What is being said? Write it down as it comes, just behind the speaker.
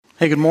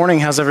Hey, good morning.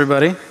 How's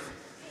everybody?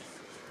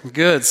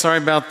 Good. Sorry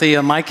about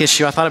the mic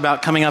issue. I thought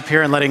about coming up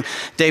here and letting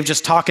Dave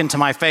just talk into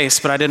my face,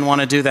 but I didn't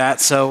want to do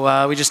that.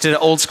 So we just did it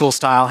old school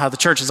style, how the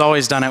church has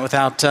always done it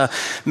without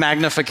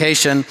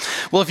magnification.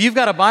 Well, if you've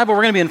got a Bible,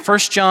 we're going to be in 1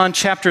 John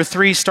chapter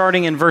 3,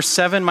 starting in verse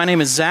 7. My name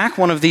is Zach,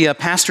 one of the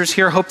pastors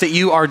here. Hope that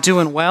you are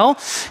doing well.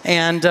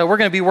 And we're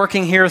going to be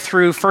working here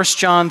through 1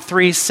 John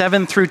 3,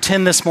 7 through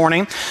 10 this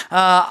morning.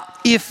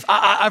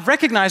 I've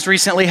recognized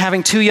recently,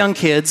 having two young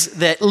kids,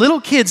 that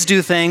little kids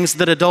do things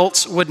that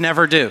adults would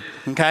never do,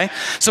 okay?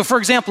 So for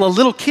example, a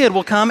little kid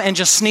will come and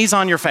just sneeze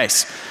on your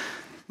face.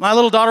 My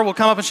little daughter will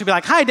come up and she'll be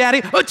like, "Hi,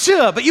 Daddy,"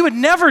 Achoo! But you would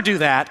never do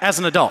that as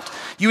an adult.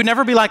 You would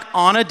never be like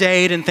on a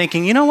date and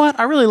thinking, "You know what,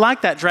 I really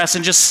like that dress,"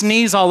 and just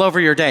sneeze all over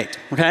your date,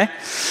 okay?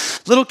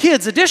 Little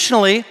kids,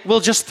 additionally, will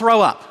just throw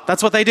up.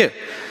 That's what they do.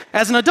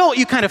 As an adult,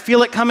 you kind of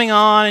feel it coming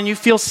on and you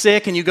feel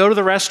sick and you go to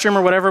the restroom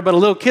or whatever, but a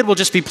little kid will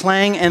just be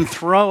playing and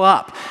throw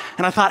up.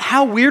 And I thought,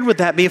 how weird would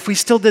that be if we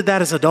still did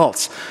that as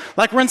adults?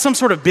 Like we're in some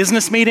sort of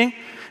business meeting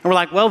and we're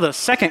like, well, the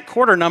second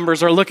quarter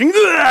numbers are looking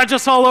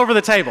just all over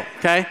the table,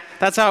 okay?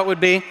 That's how it would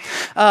be.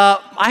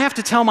 I have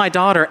to tell my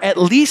daughter at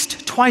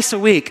least twice a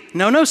week,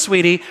 no,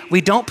 sweetie,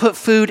 we don't put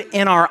food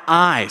in our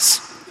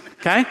eyes,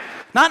 okay?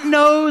 Not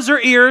nose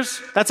or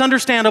ears, that's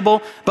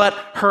understandable, but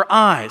her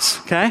eyes,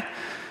 okay?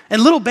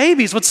 And little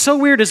babies, what's so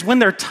weird is when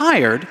they're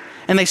tired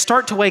and they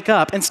start to wake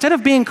up, instead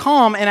of being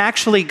calm and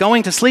actually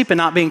going to sleep and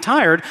not being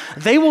tired,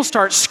 they will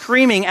start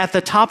screaming at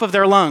the top of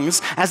their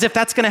lungs as if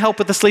that's going to help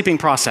with the sleeping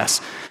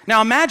process. Now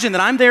imagine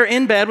that I'm there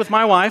in bed with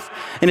my wife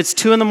and it's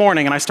 2 a.m.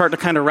 and I start to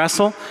kind of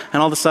wrestle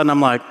and all of a sudden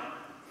I'm like,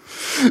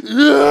 and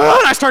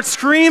I start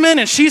screaming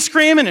and she's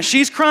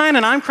crying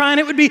and I'm crying.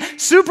 It would be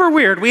super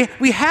weird.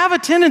 We have a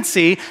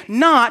tendency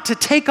not to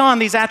take on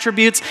these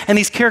attributes and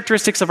these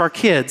characteristics of our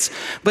kids,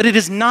 but it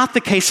is not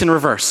the case in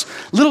reverse.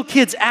 Little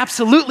kids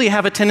absolutely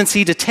have a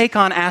tendency to take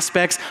on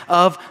aspects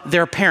of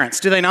their parents,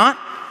 do they not?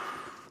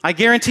 I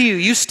guarantee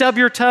you stub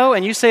your toe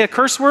and you say a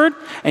curse word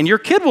and your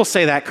kid will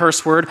say that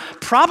curse word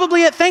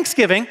probably at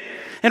Thanksgiving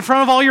in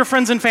front of all your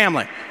friends and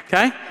family,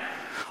 okay?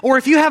 Or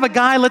if you have a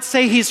guy, let's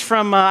say he's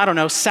from,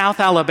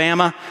 South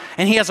Alabama,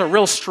 and he has a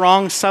real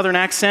strong Southern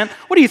accent,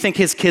 what do you think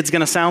his kid's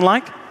going to sound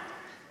like?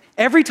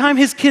 Every time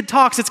his kid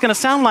talks, it's going to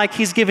sound like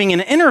he's giving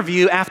an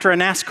interview after a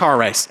NASCAR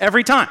race.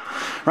 Every time,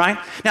 right?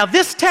 Now,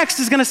 this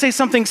text is going to say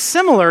something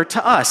similar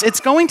to us.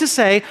 It's going to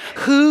say,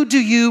 who do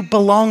you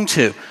belong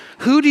to?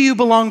 Who do you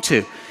belong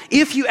to?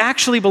 If you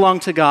actually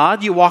belong to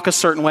God, you walk a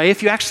certain way.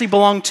 If you actually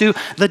belong to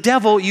the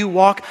devil, you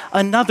walk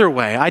another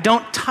way. I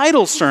don't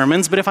title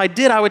sermons, but if I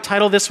did, I would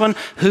title this one,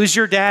 Who's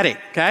Your Daddy?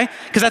 Okay?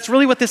 Because that's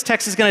really what this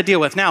text is going to deal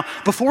with. Now,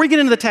 before we get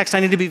into the text,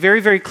 I need to be very,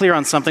 very clear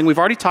on something. We've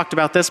already talked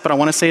about this, but I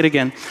want to say it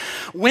again.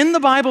 When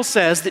the Bible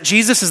says that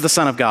Jesus is the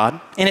Son of God,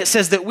 and it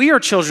says that we are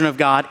children of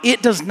God,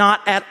 it does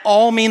not at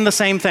all mean the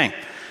same thing.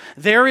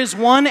 There is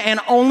one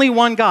and only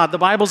one God. The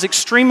Bible's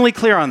extremely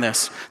clear on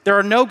this. There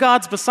are no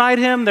gods beside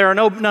him. There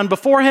are none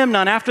before him,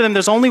 none after them.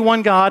 There's only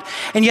one God.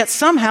 And yet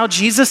somehow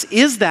Jesus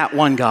is that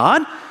one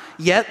God,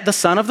 yet the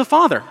Son of the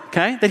Father,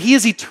 okay? That he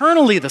is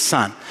eternally the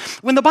Son.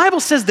 When the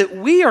Bible says that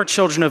we are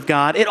children of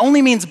God, it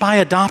only means by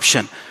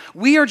adoption.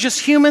 We are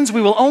just humans.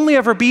 We will only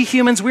ever be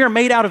humans. We are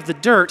made out of the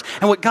dirt.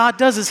 And what God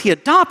does is he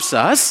adopts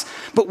us,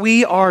 but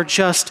we are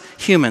just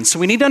humans. So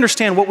we need to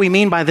understand what we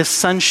mean by this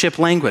sonship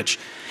language.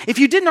 If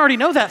you didn't already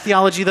know that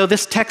theology, though,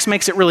 this text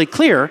makes it really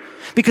clear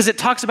because it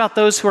talks about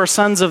those who are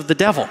sons of the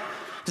devil.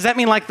 Does that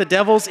mean like the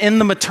devil's in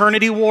the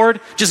maternity ward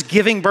just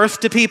giving birth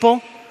to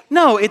people?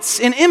 No,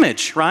 it's an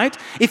image, right?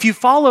 If you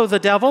follow the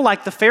devil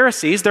like the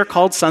Pharisees, they're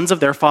called sons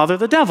of their father,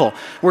 the devil.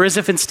 Whereas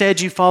if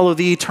instead you follow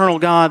the eternal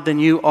God, then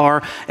you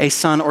are a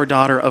son or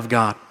daughter of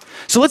God.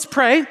 So let's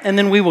pray, and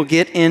then we will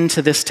get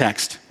into this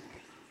text.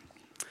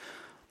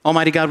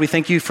 Almighty God, we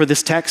thank you for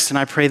this text, and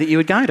I pray that you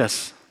would guide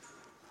us.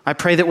 I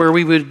pray that where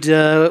we would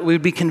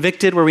be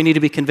convicted where we need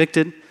to be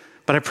convicted,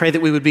 but I pray that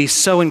we would be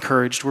so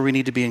encouraged where we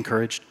need to be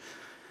encouraged.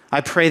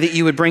 I pray that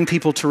you would bring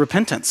people to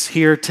repentance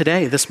here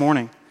today, this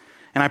morning.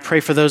 And I pray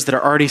for those that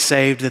are already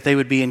saved that they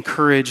would be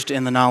encouraged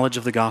in the knowledge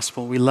of the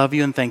gospel. We love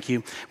you and thank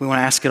you. We want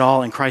to ask it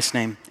all in Christ's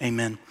name.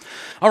 Amen.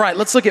 All right,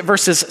 let's look at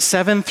verses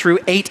 7 through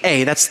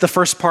 8a. That's the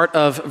first part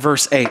of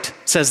verse 8. It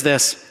says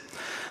this,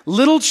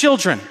 "Little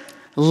children,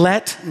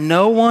 let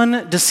no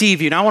one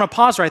deceive you." Now I want to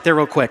pause right there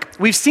real quick.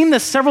 We've seen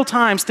this several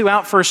times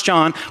throughout 1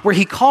 John where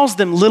he calls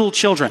them little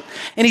children.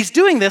 And he's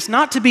doing this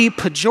not to be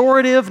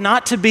pejorative,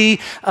 not to be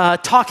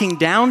talking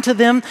down to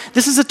them.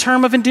 This is a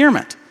term of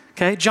endearment.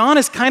 Okay? John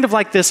is kind of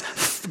like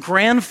this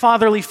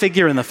grandfatherly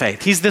figure in the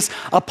faith. He's this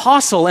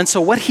apostle, and so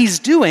what he's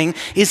doing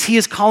is he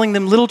is calling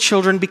them little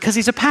children because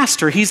he's a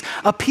pastor. He's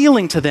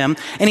appealing to them,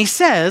 and he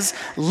says,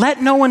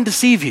 let no one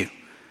deceive you.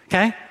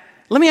 Okay?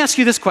 Let me ask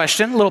you this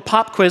question, a little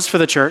pop quiz for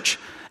the church.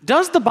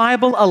 Does the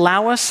Bible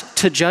allow us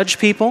to judge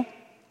people?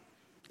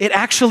 It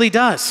actually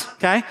does,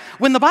 okay?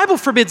 When the Bible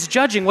forbids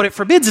judging, what it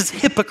forbids is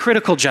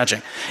hypocritical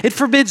judging. It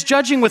forbids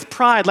judging with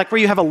pride, like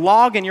where you have a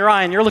log in your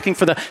eye and you're looking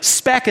for the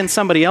speck in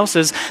somebody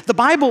else's. The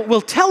Bible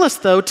will tell us,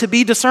 though, to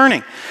be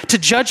discerning, to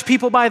judge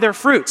people by their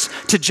fruits,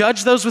 to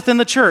judge those within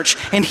the church.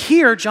 And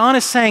here, John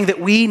is saying that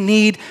we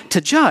need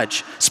to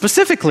judge.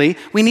 Specifically,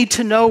 we need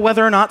to know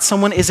whether or not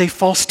someone is a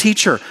false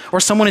teacher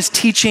or someone is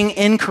teaching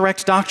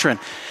incorrect doctrine.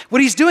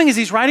 What he's doing is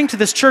he's writing to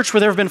this church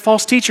where there have been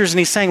false teachers, and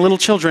he's saying, little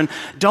children,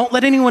 don't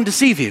let anyone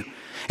deceive you.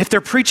 If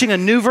they're preaching a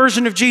new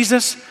version of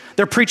Jesus,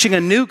 they're preaching a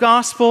new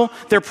gospel,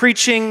 they're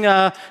preaching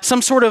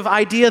some sort of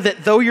idea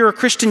that though you're a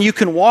Christian, you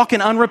can walk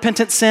in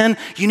unrepentant sin,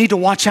 you need to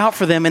watch out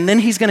for them. And then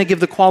he's going to give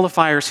the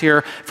qualifiers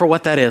here for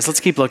what that is. Let's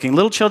keep looking.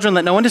 Little children,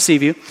 let no one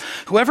deceive you.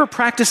 Whoever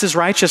practices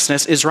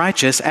righteousness is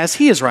righteous as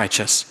he is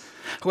righteous.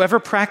 Whoever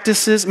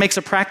makes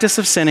a practice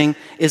of sinning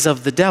is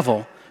of the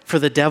devil, for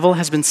the devil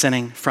has been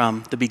sinning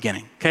from the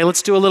beginning. Okay,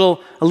 let's do a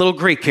little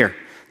Greek here.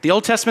 The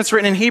Old Testament's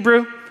written in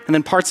Hebrew, and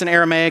then parts in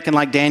Aramaic and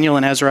like Daniel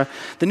and Ezra.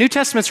 The New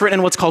Testament's written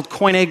in what's called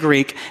Koine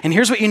Greek, and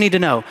here's what you need to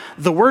know.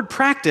 The word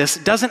practice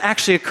doesn't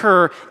actually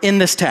occur in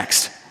this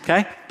text,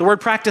 okay? The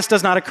word practice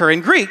does not occur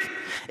in Greek.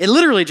 It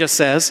literally just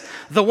says,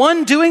 the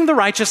one doing the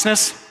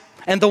righteousness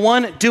and the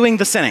one doing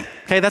the sinning.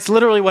 Okay, that's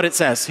literally what it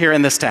says here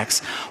in this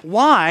text.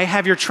 Why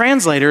have your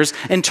translators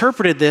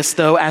interpreted this,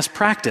 though, as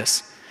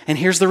practice? And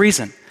here's the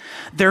reason.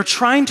 They're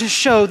trying to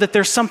show that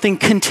there's something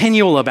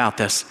continual about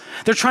this.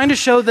 They're trying to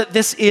show that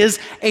this is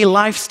a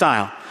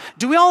lifestyle.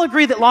 Do we all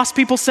agree that lost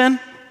people sin?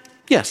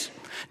 Yes.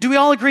 Do we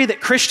all agree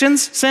that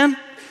Christians sin?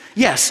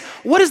 Yes.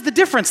 What is the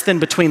difference then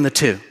between the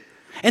two?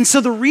 And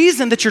so the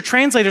reason that your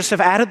translators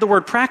have added the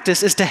word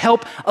practice is to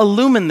help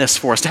illumine this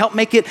for us, to help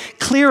make it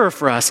clearer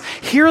for us.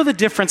 Here are the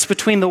difference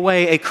between the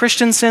way a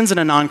Christian sins and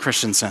a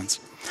non-Christian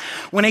sins.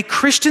 When a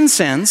Christian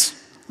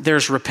sins,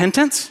 there's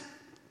repentance,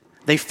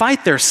 they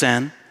fight their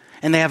sin,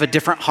 and they have a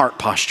different heart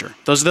posture.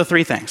 Those are the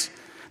three things.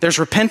 There's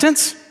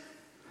repentance,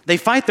 they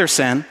fight their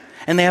sin,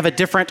 and they have a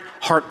different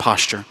heart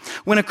posture.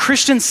 When a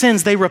Christian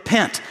sins, they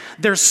repent.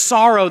 There's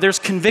sorrow, there's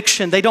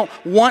conviction. They don't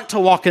want to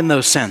walk in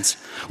those sins.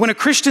 When a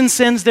Christian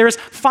sins, there's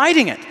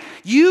fighting it.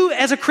 You,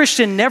 as a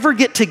Christian, never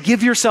get to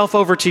give yourself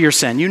over to your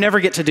sin. You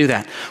never get to do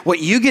that. What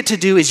you get to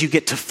do is you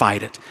get to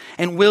fight it.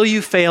 And will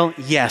you fail?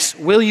 Yes.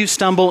 Will you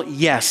stumble?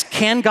 Yes.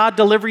 Can God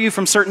deliver you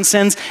from certain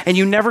sins and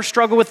you never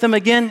struggle with them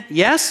again?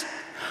 Yes.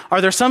 Are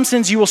there some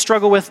sins you will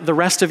struggle with the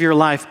rest of your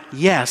life?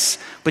 Yes,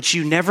 but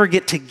you never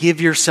get to give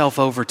yourself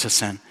over to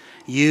sin.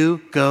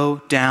 You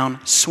go down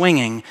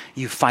swinging,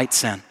 you fight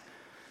sin.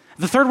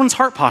 The third one's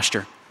heart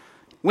posture.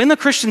 When the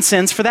Christian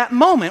sins, for that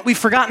moment, we've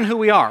forgotten who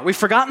we are. We've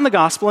forgotten the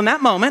gospel in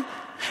that moment,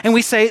 and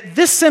we say,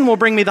 this sin will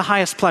bring me the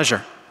highest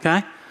pleasure,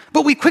 okay?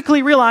 But we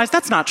quickly realize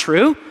that's not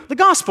true. The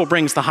gospel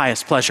brings the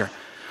highest pleasure.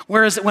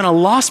 Whereas when a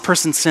lost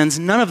person sins,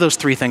 none of those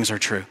three things are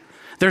true.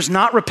 There's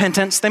not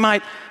repentance. They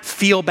might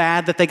feel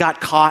bad that they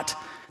got caught.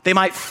 They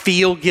might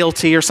feel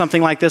guilty or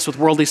something like this with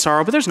worldly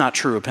sorrow, but there's not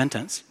true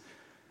repentance.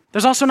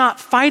 There's also not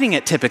fighting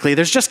it typically.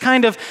 There's just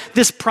kind of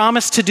this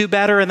promise to do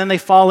better and then they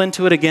fall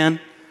into it again.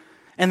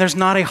 And there's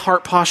not a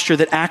heart posture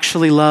that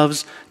actually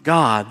loves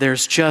God.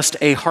 There's just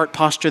a heart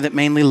posture that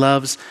mainly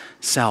loves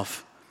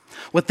self.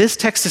 What this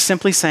text is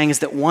simply saying is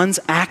that one's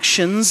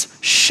actions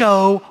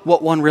show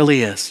what one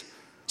really is.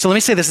 So let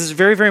me say this. This is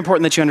very, very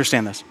important that you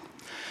understand this.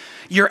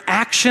 Your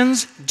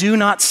actions do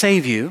not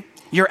save you.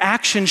 Your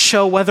actions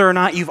show whether or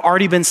not you've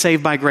already been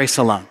saved by grace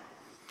alone.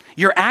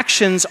 Your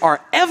actions are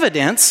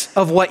evidence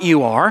of what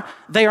you are.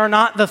 They are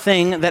not the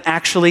thing that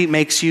actually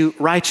makes you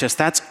righteous.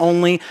 That's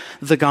only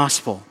the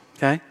gospel,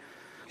 okay?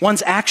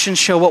 One's actions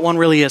show what one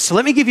really is. So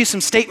let me give you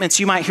some statements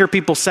you might hear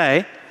people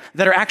say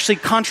that are actually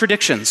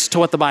contradictions to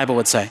what the Bible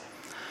would say.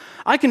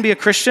 I can be a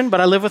Christian, but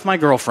I live with my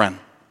girlfriend.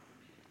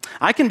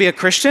 I can be a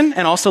Christian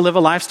and also live a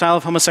lifestyle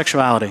of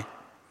homosexuality.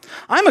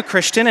 I'm a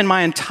Christian and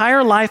my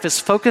entire life is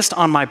focused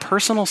on my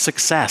personal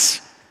success.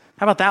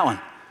 How about that one?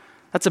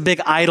 That's a big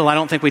idol I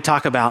don't think we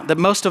talk about, that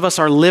most of us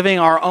are living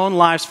our own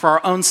lives for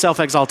our own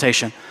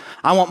self-exaltation.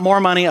 I want more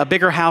money, a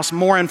bigger house,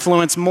 more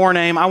influence, more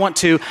name. I want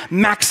to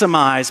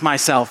maximize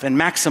myself and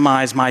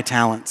maximize my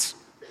talents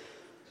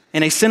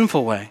in a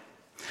sinful way.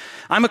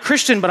 I'm a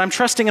Christian, but I'm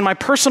trusting in my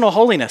personal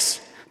holiness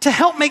to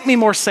help make me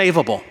more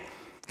savable.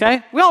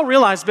 Okay? We all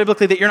realize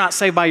biblically that you're not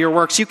saved by your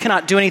works. You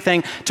cannot do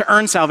anything to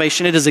earn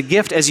salvation. It is a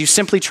gift as you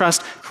simply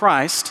trust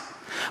Christ.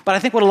 But I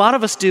think what a lot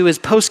of us do is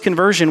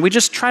post-conversion, we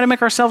just try to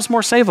make ourselves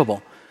more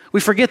savable.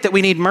 We forget that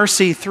we need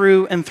mercy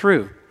through and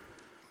through.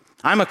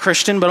 I'm a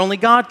Christian, but only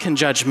God can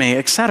judge me,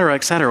 et cetera,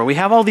 et cetera. We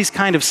have all these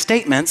kind of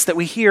statements that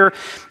we hear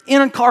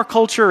in our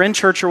culture or in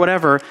church or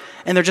whatever,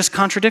 and they're just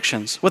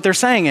contradictions. What they're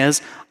saying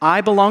is,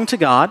 I belong to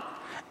God,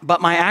 but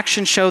my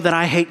actions show that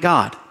I hate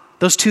God.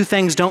 Those two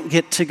things don't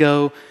get to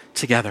go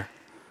together.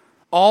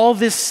 All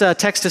this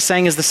text is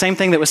saying is the same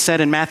thing that was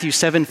said in Matthew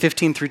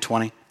 7:15 through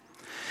 20.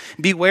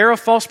 Beware of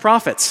false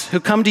prophets who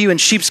come to you in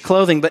sheep's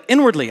clothing, but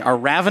inwardly are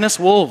ravenous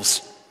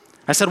wolves.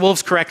 I said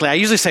wolves correctly. I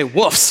usually say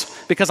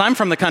woofs because I'm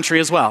from the country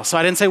as well. So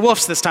I didn't say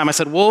woofs this time. I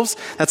said wolves.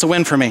 That's a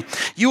win for me.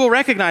 You will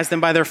recognize them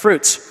by their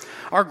fruits.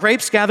 Are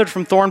grapes gathered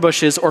from thorn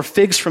bushes or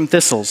figs from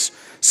thistles?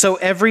 So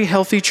every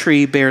healthy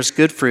tree bears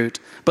good fruit,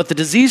 but the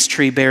diseased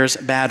tree bears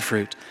bad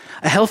fruit.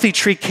 A healthy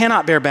tree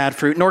cannot bear bad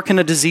fruit, nor can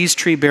a diseased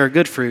tree bear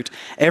good fruit.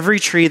 Every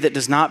tree that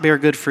does not bear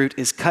good fruit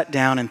is cut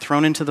down and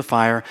thrown into the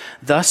fire.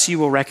 Thus you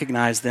will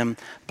recognize them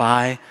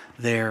by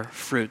their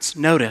fruits.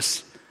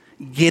 Notice,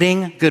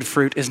 getting good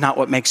fruit is not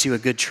what makes you a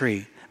good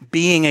tree.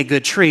 Being a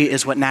good tree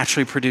is what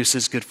naturally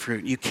produces good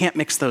fruit. You can't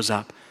mix those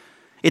up.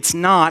 It's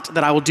not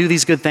that I will do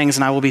these good things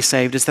and I will be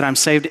saved. It's that I'm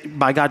saved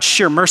by God's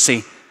sheer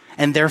mercy,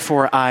 and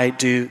therefore I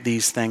do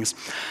these things.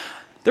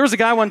 There was a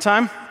guy one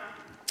time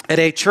at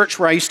a church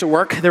where I used to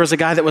work. There was a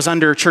guy that was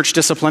under church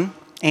discipline,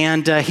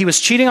 and he was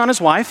cheating on his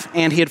wife,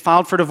 and he had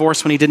filed for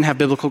divorce when he didn't have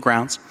biblical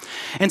grounds.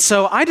 And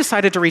so I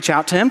decided to reach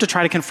out to him to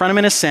try to confront him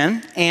in his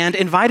sin and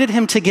invited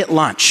him to get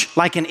lunch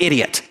like an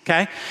idiot,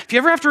 okay? If you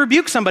ever have to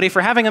rebuke somebody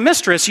for having a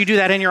mistress, you do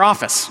that in your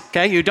office,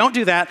 okay? You don't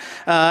do that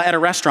at a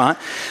restaurant.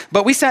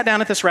 But we sat down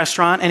at this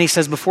restaurant, and he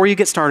says, before you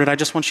get started, I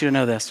just want you to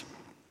know this.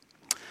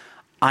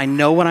 I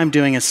know what I'm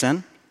doing is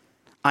sin.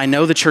 I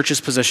know the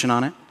church's position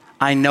on it.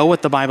 I know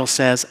what the Bible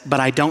says,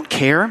 but I don't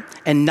care,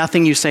 and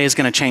nothing you say is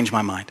going to change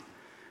my mind.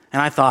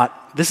 And I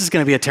thought, this is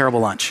going to be a terrible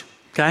lunch,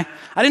 okay?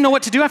 I didn't know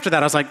what to do after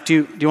that. I was like,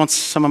 do you want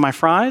some of my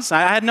fries?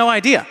 I had no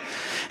idea.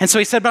 And so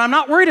he said, but I'm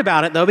not worried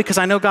about it, though, because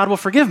I know God will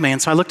forgive me.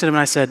 And so I looked at him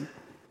and I said,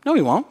 no,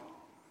 he won't.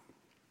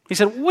 He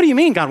said, what do you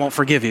mean God won't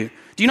forgive you?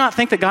 Do you not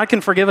think that God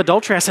can forgive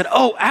adultery? I said,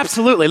 oh,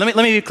 absolutely. Let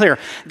me be clear.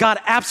 God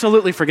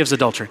absolutely forgives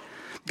adultery.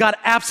 God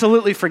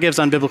absolutely forgives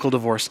unbiblical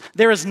divorce.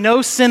 There is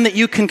no sin that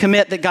you can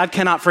commit that God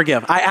cannot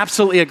forgive. I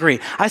absolutely agree.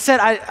 I said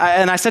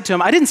to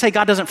him, I didn't say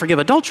God doesn't forgive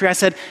adultery. I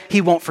said, he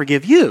won't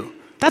forgive you.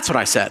 That's what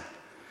I said.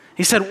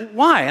 He said,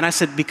 why? And I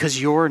said,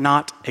 because you're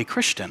not a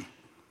Christian.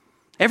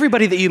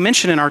 Everybody that you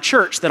mention in our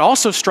church that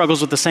also struggles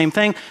with the same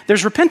thing,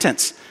 there's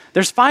repentance.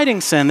 There's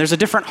fighting sin. There's a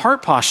different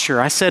heart posture.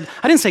 I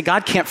didn't say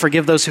God can't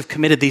forgive those who've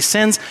committed these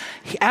sins.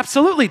 He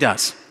absolutely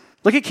does.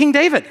 Look at King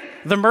David,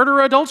 the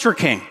murderer, adulterer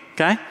king,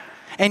 okay?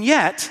 And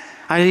yet,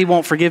 he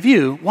won't forgive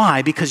you.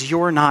 Why? Because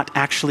you're not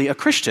actually a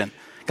Christian.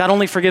 God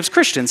only forgives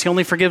Christians. He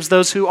only forgives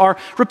those who are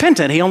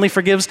repentant. He only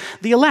forgives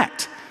the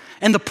elect.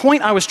 And the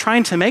point I was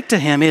trying to make to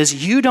him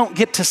is you don't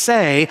get to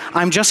say,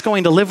 I'm just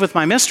going to live with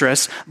my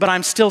mistress, but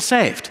I'm still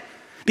saved.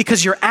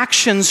 Because your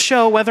actions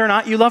show whether or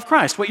not you love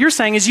Christ. What you're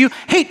saying is you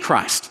hate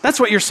Christ.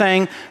 That's what you're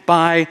saying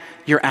by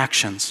your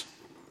actions.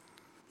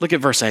 Look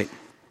at verse 8.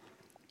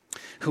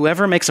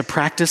 Whoever makes a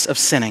practice of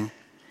sinning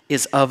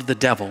is of the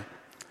devil.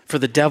 For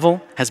the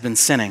devil has been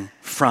sinning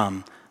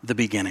from the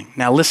beginning.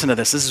 Now listen to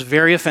this. This is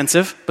very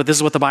offensive, but this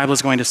is what the Bible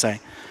is going to say.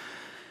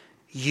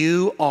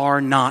 You are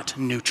not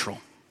neutral.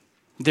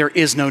 There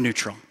is no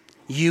neutral.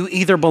 You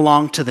either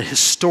belong to the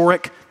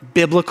historic,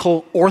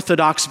 biblical,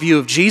 orthodox view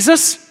of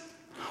Jesus,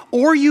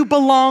 or you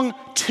belong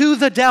to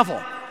the devil.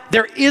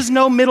 There is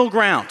no middle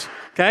ground,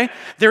 okay?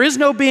 There is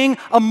no being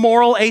a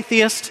moral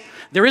atheist.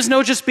 There is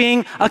no just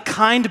being a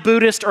kind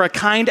Buddhist or a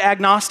kind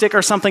agnostic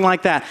or something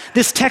like that.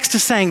 This text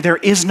is saying there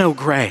is no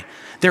gray.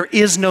 There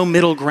is no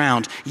middle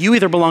ground. You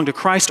either belong to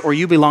Christ or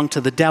you belong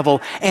to the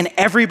devil, and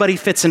everybody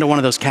fits into one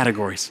of those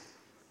categories.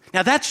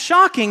 Now that's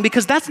shocking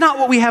because that's not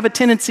what we have a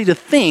tendency to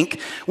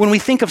think when we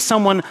think of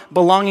someone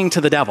belonging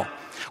to the devil.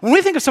 When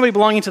we think of somebody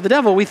belonging to the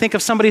devil, we think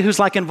of somebody who's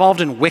like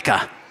involved in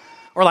Wicca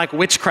or like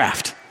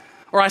witchcraft.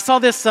 Or I saw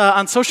this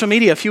on social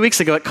media a few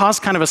weeks ago. It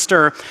caused kind of a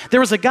stir. There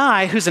was a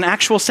guy who's an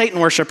actual Satan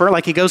worshiper,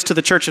 like he goes to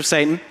the Church of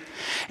Satan,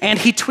 and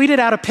he tweeted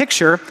out a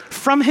picture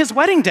from his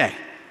wedding day.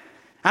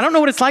 I don't know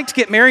what it's like to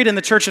get married in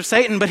the Church of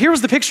Satan, but here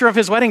was the picture of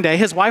his wedding day.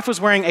 His wife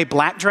was wearing a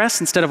black dress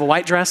instead of a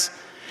white dress.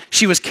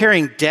 She was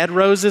carrying dead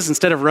roses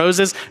instead of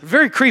roses.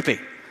 Very creepy.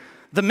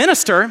 The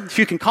minister, if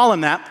you can call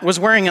him that, was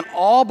wearing an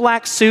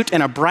all-black suit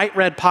and a bright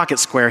red pocket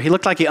square. He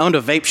looked like he owned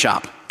a vape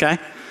shop, okay?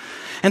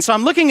 And so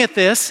I'm looking at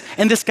this,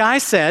 and this guy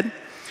said,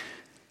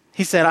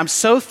 I'm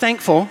so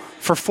thankful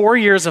for 4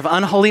 years of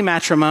unholy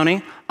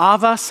matrimony,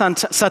 Ava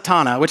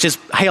Satana, which is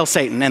Hail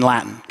Satan in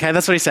Latin. Okay,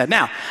 that's what he said.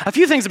 Now, a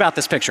few things about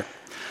this picture.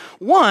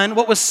 One,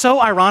 what was so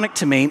ironic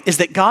to me is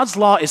that God's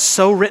law is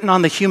so written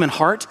on the human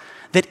heart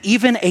that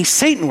even a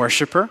Satan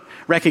worshiper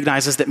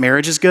recognizes that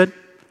marriage is good,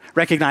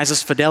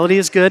 recognizes fidelity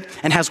is good,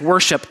 and has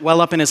worship well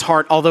up in his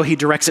heart, although he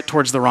directs it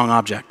towards the wrong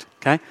object.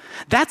 Okay?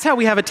 That's how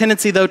we have a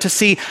tendency, though, to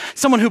see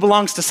someone who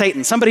belongs to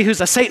Satan, somebody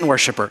who's a Satan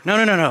worshiper.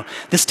 No.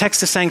 This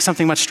text is saying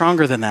something much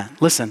stronger than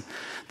that. Listen,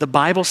 the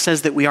Bible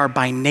says that we are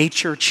by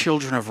nature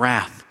children of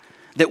wrath,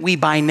 that we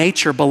by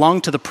nature belong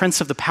to the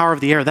prince of the power of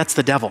the air. That's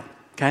the devil,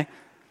 okay?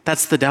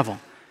 That's the devil.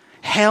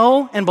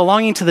 Hell and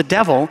belonging to the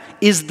devil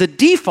is the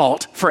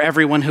default for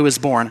everyone who is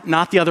born,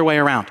 not the other way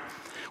around.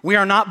 We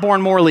are not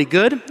born morally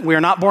good. We are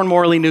not born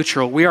morally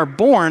neutral. We are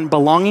born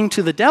belonging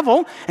to the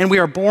devil, and we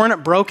are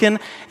born broken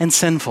and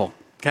sinful,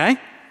 okay?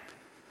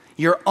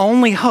 Your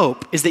only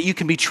hope is that you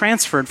can be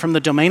transferred from the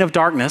domain of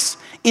darkness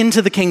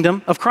into the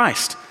kingdom of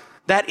Christ.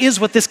 That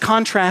is what this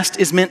contrast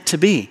is meant to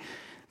be.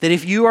 That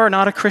if you are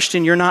not a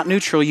Christian, you're not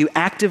neutral, you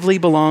actively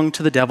belong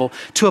to the devil.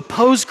 To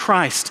oppose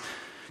Christ,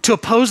 To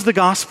oppose the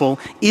gospel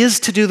is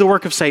to do the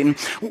work of Satan.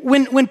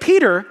 When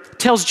Peter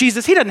tells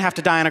Jesus he doesn't have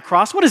to die on a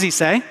cross, what does he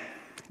say?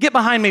 Get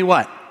behind me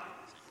what?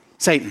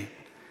 Satan.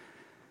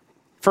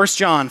 1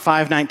 John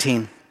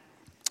 5:19.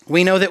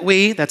 We know that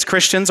we, that's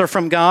Christians, are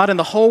from God, and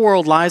the whole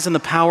world lies in the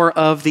power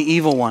of the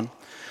evil one.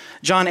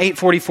 John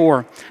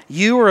 8:44.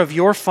 You are of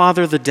your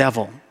father the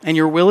devil, and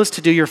your will is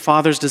to do your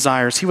father's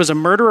desires. He was a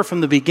murderer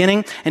from the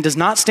beginning and does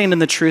not stand in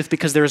the truth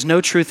because there is no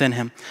truth in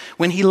him.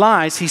 When he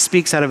lies, he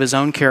speaks out of his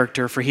own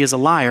character, for he is a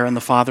liar and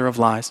the father of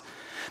lies.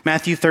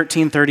 Matthew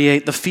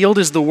 13:38. The field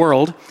is the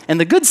world, and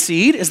the good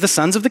seed is the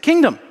sons of the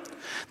kingdom.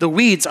 The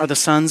weeds are the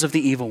sons of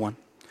the evil one.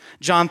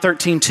 John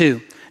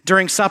 13:2.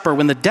 During supper,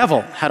 when the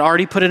devil had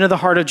already put into the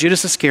heart of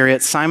Judas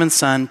Iscariot, Simon's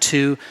son,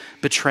 to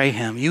betray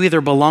him. You either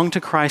belong to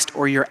Christ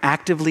or you're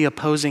actively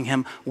opposing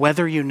him,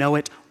 whether you know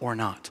it or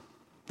not.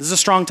 This is a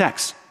strong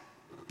text.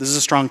 This is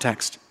a strong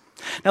text.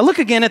 Now look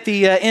again at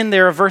the end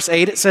there of verse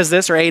 8. It says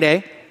this, or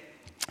 8a.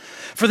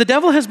 For the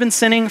devil has been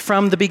sinning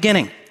from the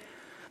beginning.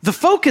 The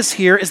focus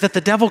here is that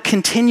the devil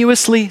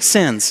continuously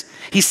sins.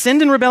 He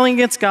sinned in rebelling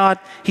against God.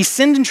 He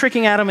sinned in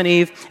tricking Adam and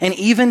Eve. And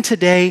even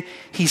today,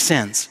 he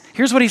sins.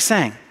 Here's what he's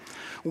saying.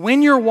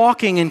 When you're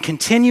walking in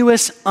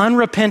continuous,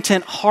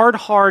 unrepentant,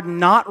 hard,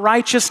 not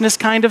righteousness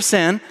kind of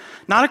sin,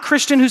 not a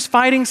Christian who's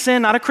fighting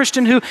sin, not a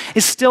Christian who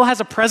still has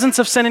a presence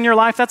of sin in your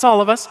life, that's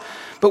all of us.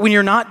 But when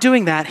you're not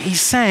doing that,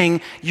 he's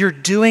saying you're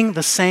doing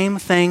the same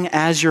thing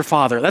as your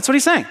father. That's what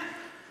he's saying.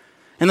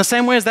 In the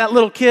same way as that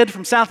little kid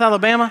from South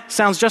Alabama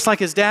sounds just like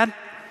his dad,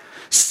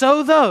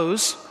 so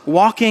those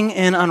walking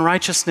in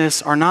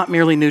unrighteousness are not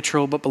merely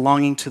neutral, but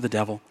belonging to the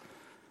devil.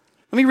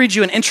 Let me read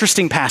you an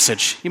interesting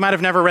passage. You might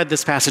have never read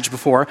this passage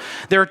before.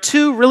 There are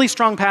two really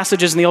strong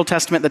passages in the Old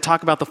Testament that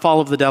talk about the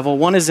fall of the devil.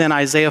 One is in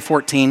Isaiah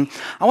 14.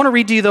 I want to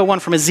read to you, though, one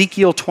from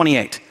Ezekiel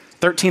 28,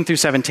 13 through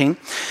 17.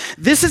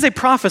 This is a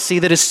prophecy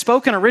that is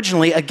spoken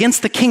originally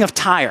against the king of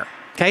Tyre.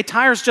 Okay,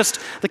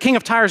 the king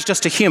of Tyre is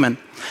just a human.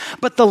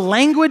 But the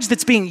language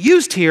that's being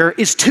used here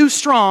is too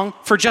strong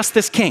for just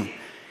this king.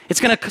 It's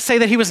going to say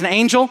that he was an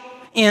angel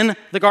in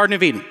the Garden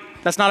of Eden.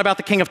 That's not about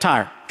the king of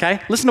Tyre,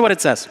 okay? Listen to what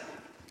it says.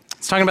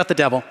 It's talking about the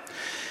devil.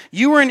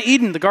 You were in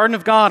Eden, the garden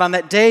of God, on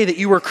that day that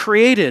you were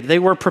created. They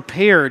were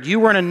prepared. You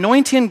were an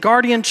anointing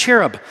guardian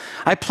cherub.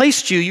 I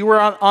placed you. You were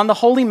on the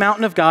holy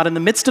mountain of God. In the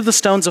midst of the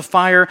stones of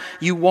fire,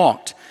 you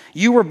walked.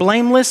 You were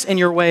blameless in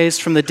your ways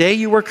from the day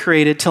you were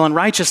created till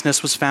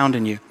unrighteousness was found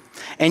in you.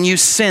 And you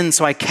sinned,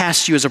 so I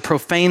cast you as a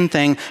profane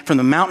thing from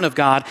the mountain of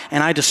God,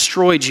 and I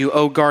destroyed you,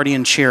 O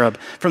guardian cherub.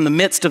 From the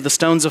midst of the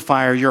stones of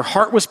fire, your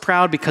heart was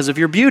proud because of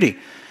your beauty.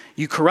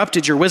 You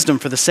corrupted your wisdom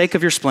for the sake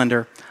of your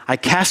splendor. I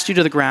cast you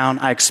to the ground.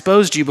 I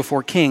exposed you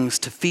before kings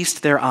to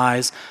feast their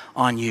eyes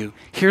on you.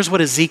 Here's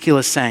what Ezekiel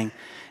is saying.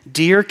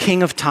 Dear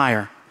king of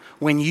Tyre,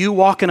 when you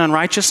walk in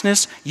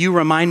unrighteousness, you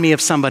remind me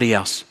of somebody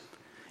else.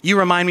 You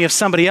remind me of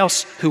somebody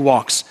else who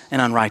walks in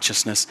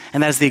unrighteousness.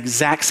 And that is the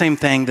exact same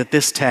thing that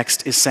this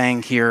text is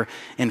saying here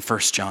in 1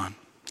 John.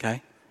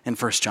 Okay? In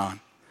 1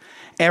 John.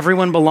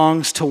 Everyone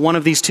belongs to one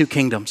of these two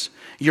kingdoms.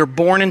 You're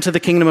born into the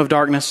kingdom of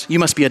darkness. You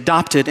must be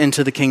adopted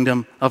into the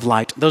kingdom of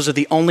light. Those are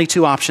the only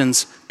two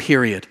options,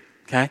 period.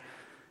 Okay?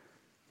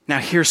 Now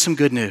here's some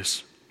good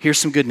news. Here's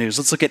some good news.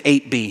 Let's look at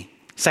 8b,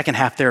 second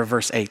half there of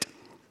verse 8.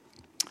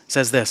 It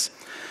says this.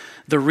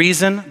 The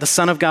reason the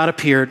Son of God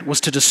appeared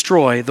was to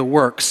destroy the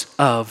works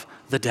of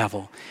the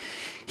devil.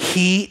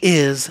 He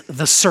is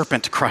the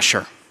serpent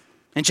crusher.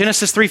 In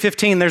Genesis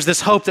 3:15, there's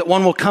this hope that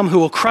one will come who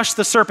will crush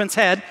the serpent's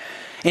head.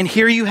 And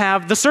here you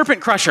have the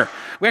serpent crusher.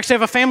 We actually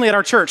have a family at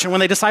our church, and when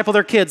they disciple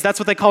their kids, that's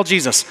what they call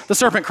Jesus, the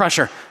serpent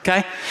crusher,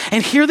 okay?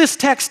 And here this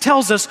text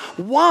tells us,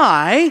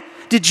 why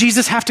did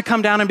Jesus have to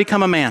come down and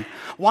become a man?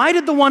 Why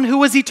did the one who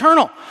was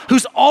eternal,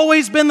 who's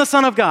always been the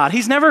Son of God, he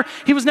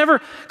was never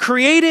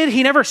created,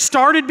 he never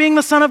started being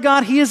the Son of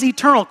God, he is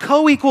eternal,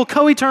 co-equal,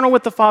 co-eternal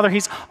with the Father,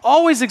 he's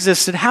always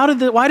existed.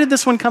 Why did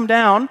this one come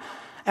down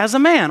as a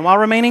man while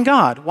remaining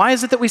God? Why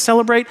is it that we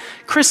celebrate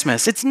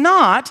Christmas? It's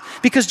not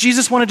because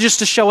Jesus wanted just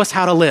to show us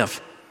how to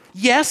live.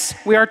 Yes,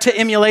 we are to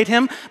emulate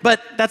him,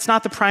 but that's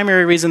not the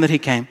primary reason that he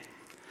came.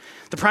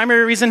 The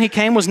primary reason he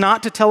came was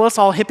not to tell us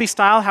all hippie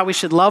style how we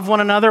should love one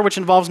another, which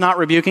involves not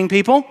rebuking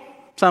people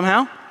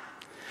somehow.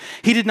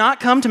 He did not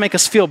come to make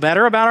us feel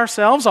better about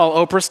ourselves,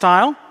 all Oprah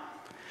style.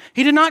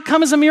 He did not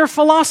come as a mere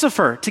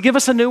philosopher to give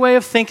us a new way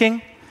of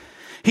thinking.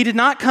 He did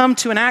not come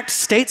to enact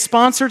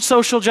state-sponsored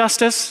social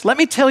justice. Let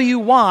me tell you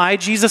why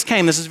Jesus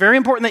came. This is very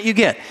important that you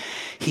get.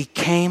 He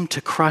came to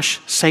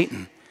crush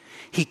Satan.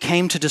 He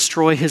came to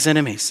destroy his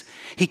enemies.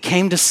 He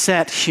came to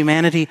set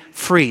humanity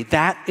free.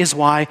 That is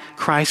why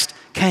Christ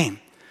came.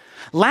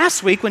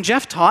 Last week, when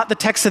Jeff taught, the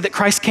text said that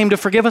Christ came to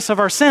forgive us of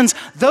our sins.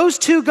 Those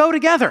two go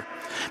together.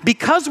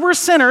 Because we're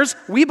sinners,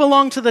 we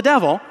belong to the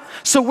devil.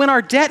 So when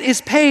our debt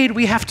is paid,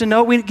 we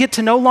get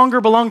to no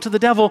longer belong to the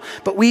devil,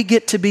 but we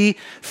get to be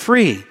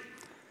free.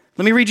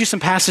 Let me read you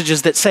some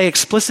passages that say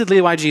explicitly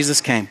why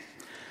Jesus came.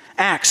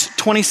 Acts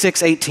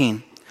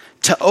 26:18.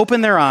 to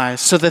open their eyes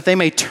so that they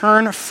may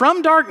turn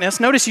from darkness,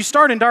 notice you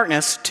start in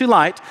darkness, to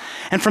light,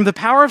 and from the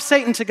power of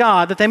Satan to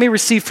God, that they may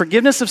receive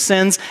forgiveness of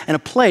sins and a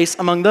place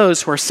among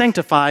those who are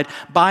sanctified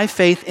by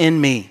faith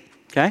in me.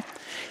 Okay?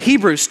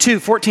 Hebrews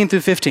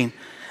 2:14-15,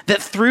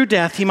 that through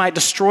death he might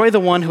destroy the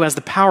one who has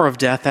the power of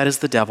death, that is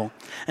the devil,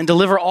 and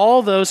deliver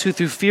all those who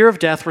through fear of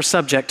death were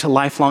subject to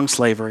lifelong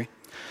slavery.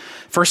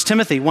 1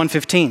 Timothy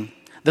 1:15,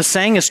 the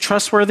saying is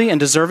trustworthy and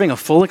deserving of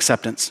full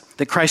acceptance,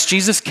 that Christ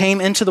Jesus came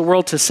into the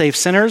world to save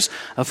sinners,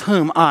 of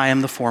whom I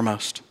am the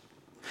foremost.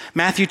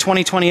 Matthew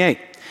 20:28,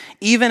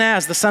 even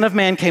as the Son of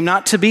Man came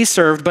not to be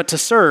served, but to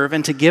serve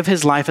and to give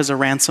his life as a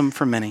ransom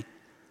for many.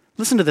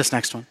 Listen to this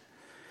next one.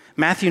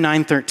 Matthew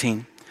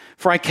 9:13,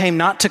 for I came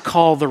not to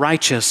call the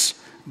righteous,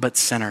 but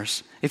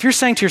sinners. If you're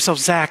saying to yourself,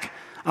 Zach,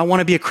 I want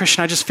to be a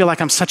Christian, I just feel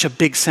like I'm such a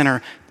big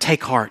sinner,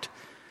 take heart,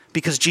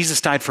 because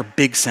Jesus died for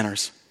big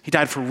sinners. He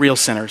died for real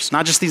sinners,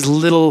 not just these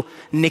little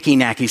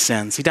nicky-nacky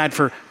sins. He died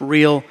for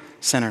real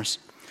sinners.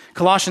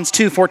 Colossians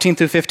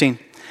 2:14-15.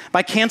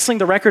 By canceling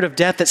the record of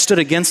debt that stood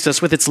against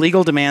us with its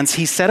legal demands,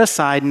 he set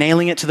aside,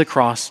 nailing it to the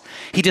cross.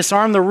 He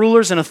disarmed the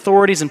rulers and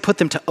authorities and put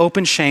them to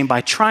open shame by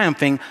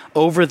triumphing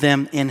over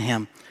them in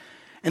him.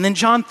 And then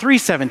John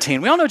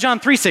 3:17. We all know John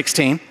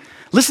 3:16.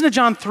 Listen to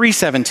John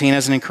 3:17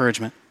 as an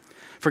encouragement.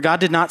 For God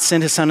did not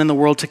send his Son in the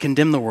world to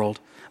condemn the world,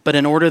 but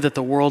in order that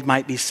the world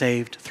might be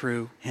saved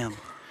through him.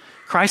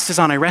 Christ is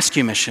on a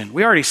rescue mission.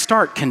 We already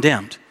start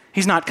condemned.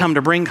 He's not come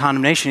to bring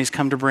condemnation. He's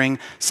come to bring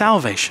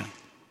salvation.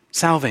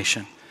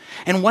 Salvation.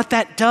 And what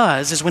that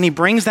does is when he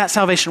brings that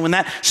salvation, when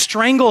that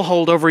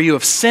stranglehold over you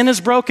of sin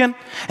is broken,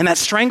 and that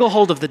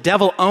stranglehold of the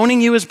devil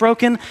owning you is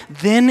broken,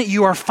 then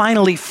you are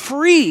finally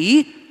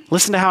free,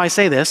 listen to how I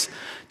say this,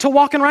 to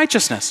walk in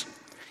righteousness.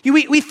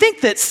 We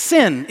think that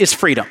sin is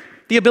freedom,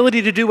 the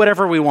ability to do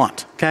whatever we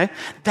want, okay?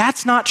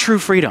 That's not true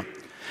freedom.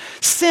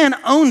 Sin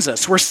owns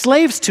us. We're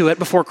slaves to it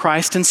before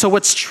Christ. And so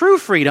what's true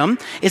freedom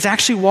is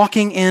actually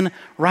walking in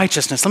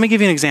righteousness. Let me give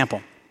you an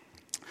example.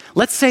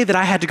 Let's say that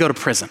I had to go to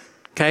prison,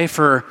 okay,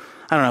 for,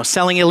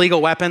 selling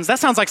illegal weapons. That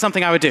sounds like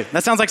something I would do.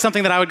 That sounds like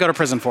something that I would go to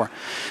prison for.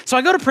 So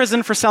I go to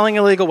prison for selling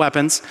illegal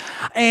weapons,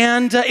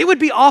 and it would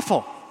be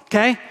awful,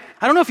 okay?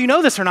 I don't know if you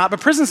know this or not, but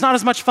prison's not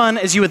as much fun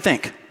as you would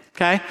think,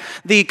 okay?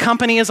 The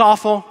company is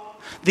awful.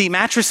 The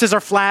mattresses are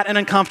flat and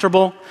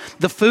uncomfortable.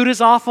 The food is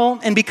awful.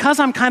 And because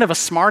I'm kind of a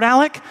smart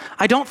aleck,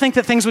 I don't think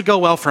that things would go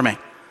well for me.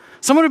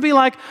 Someone would be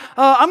like,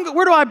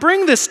 where do I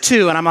bring this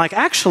to? And I'm like,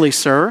 actually,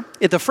 sir,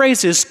 the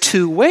phrase is,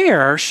 to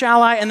where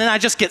shall I? And then I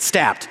just get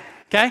stabbed,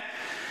 okay?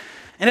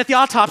 And at the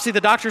autopsy,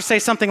 the doctors say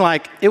something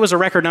like, it was a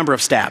record number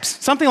of stabs.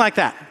 Something like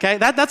that, okay?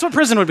 That's what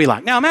prison would be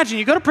like. Now imagine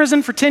you go to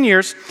prison for 10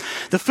 years.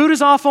 The food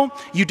is awful.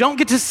 You don't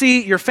get to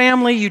see your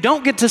family. You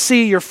don't get to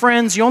see your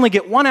friends. You only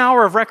get 1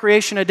 hour of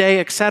recreation a day,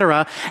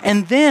 etc.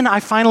 And then I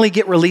finally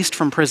get released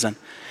from prison.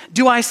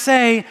 Do I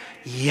say,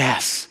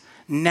 yes,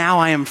 now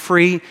I am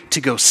free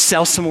to go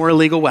sell some more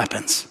illegal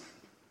weapons?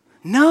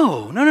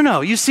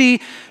 No. You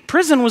see,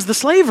 prison was the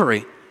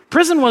slavery.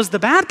 Prison was the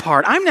bad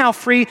part. I'm now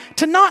free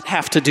to not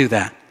have to do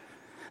that.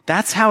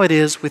 That's how it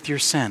is with your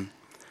sin.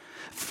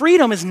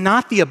 Freedom is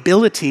not the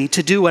ability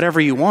to do whatever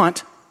you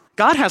want.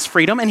 God has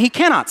freedom and he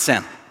cannot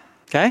sin,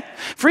 okay?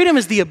 Freedom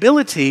is the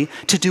ability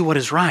to do what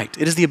is right.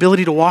 It is the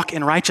ability to walk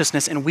in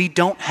righteousness, and we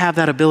don't have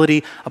that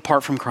ability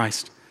apart from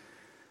Christ.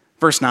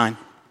 Verse 9,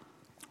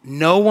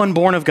 no one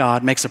born of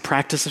God makes a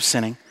practice of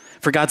sinning,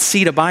 for God's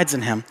seed abides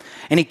in him,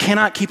 and he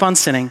cannot keep on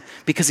sinning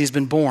because he's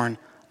been born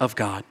of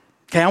God.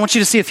 Okay, I want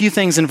you to see a few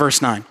things in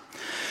verse 9.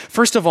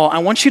 First of all, I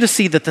want you to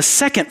see that the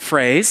second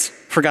phrase,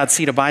 for God's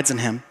seed abides in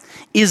him,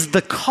 is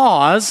the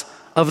cause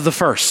of the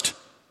first.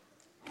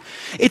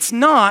 It's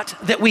not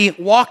that we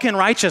walk in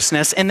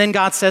righteousness and then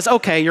God says,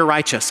 okay, you're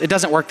righteous. It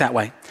doesn't work that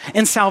way.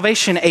 In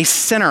salvation, a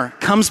sinner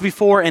comes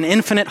before an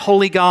infinite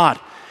holy God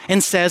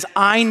and says,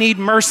 I need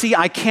mercy.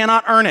 I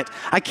cannot earn it.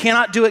 I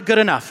cannot do it good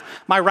enough.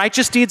 My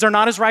righteous deeds are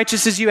not as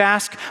righteous as you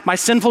ask. My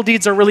sinful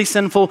deeds are really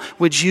sinful.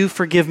 Would you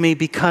forgive me?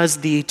 Because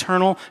the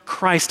eternal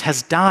Christ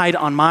has died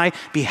on my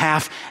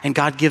behalf, and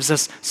God gives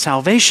us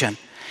salvation.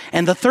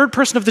 And the third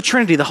person of the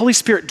Trinity, the Holy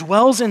Spirit,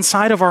 dwells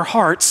inside of our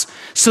hearts,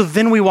 so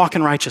then we walk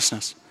in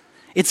righteousness.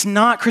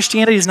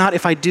 Christianity is not,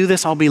 if I do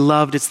this, I'll be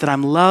loved. It's that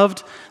I'm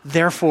loved,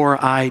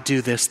 therefore I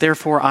do this.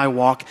 Therefore I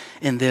walk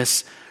in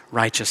this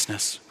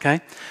righteousness,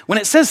 okay? When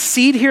it says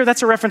seed here,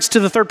 that's a reference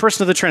to the third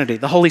person of the Trinity,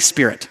 the Holy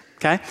Spirit,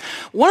 okay?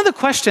 One of the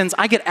questions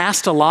I get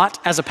asked a lot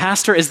as a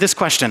pastor is this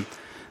question: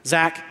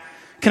 Zach,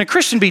 can a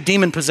Christian be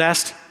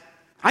demon-possessed?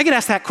 I get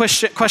asked that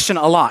question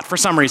a lot for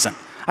some reason.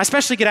 I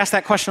especially get asked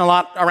that question a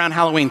lot around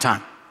Halloween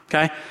time,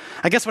 okay?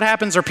 I guess what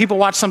happens are people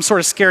watch some sort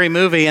of scary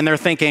movie and they're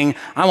thinking,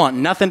 I want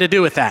nothing to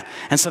do with that.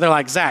 And so they're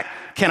like, Zach,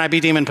 can I be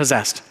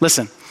demon-possessed?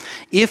 Listen,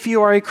 if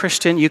you are a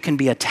Christian, you can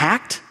be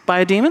attacked by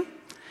a demon.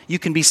 You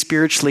can be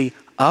spiritually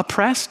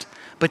oppressed,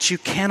 but you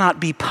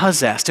cannot be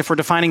possessed, if we're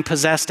defining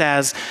possessed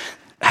as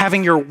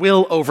having your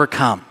will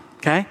overcome,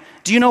 okay?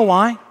 Do you know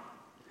why?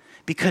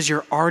 Because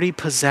you're already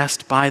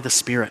possessed by the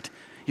Spirit.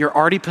 You're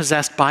already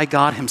possessed by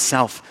God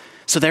himself.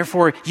 So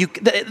therefore,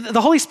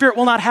 the Holy Spirit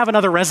will not have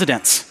another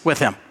residence with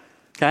him,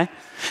 okay?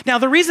 Now,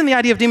 the reason the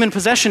idea of demon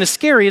possession is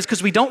scary is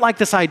because we don't like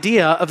this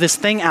idea of this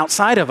thing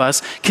outside of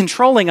us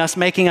controlling us,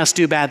 making us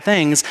do bad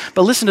things.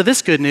 But listen to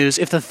this good news.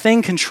 If the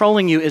thing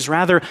controlling you is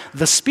rather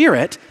the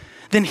Spirit,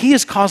 then he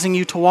is causing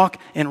you to walk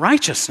in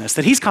righteousness,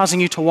 that he's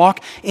causing you to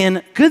walk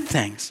in good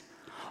things.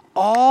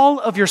 All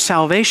of your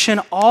salvation,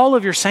 all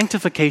of your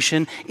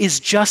sanctification is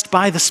just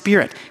by the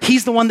Spirit.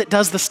 He's the one that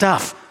does the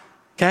stuff,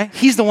 okay?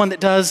 He's the one that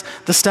does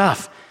the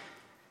stuff.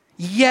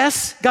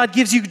 Yes, God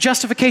gives you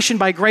justification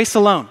by grace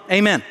alone.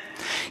 Amen.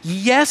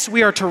 Yes,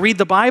 we are to read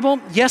the Bible.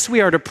 Yes,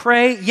 we are to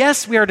pray.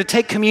 Yes, we are to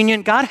take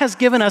communion. God has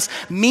given us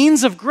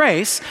means of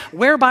grace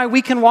whereby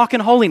we can walk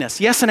in holiness.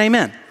 Yes and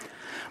amen.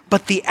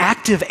 But the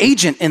active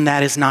agent in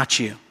that is not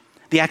you.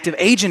 The active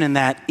agent in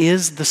that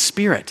is the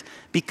Spirit.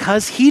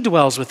 Because he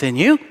dwells within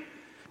you,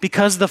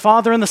 because the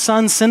Father and the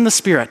Son send the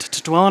Spirit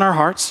to dwell in our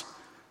hearts,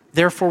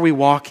 therefore we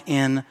walk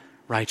in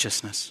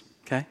righteousness.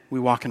 Okay? We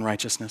walk in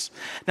righteousness.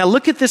 Now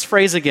look at this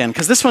phrase again,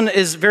 because this one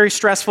is very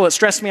stressful. It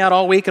stressed me out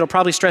all week. It'll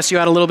probably stress you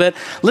out a little bit.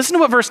 Listen to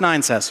what verse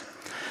 9 says.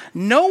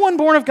 No one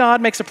born of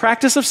God makes a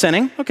practice of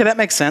sinning. Okay, that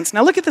makes sense.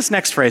 Now look at this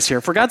next phrase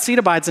here. For God's seed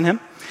abides in him,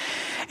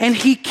 and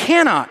he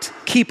cannot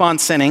keep on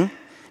sinning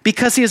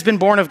because he has been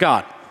born of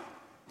God.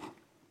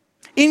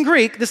 In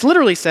Greek, this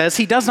literally says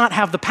he does not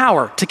have the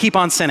power to keep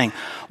on sinning.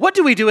 What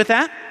do we do with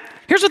that?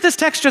 Here's what this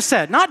text just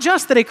said. Not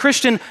just that a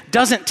Christian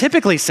doesn't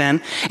typically sin,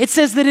 it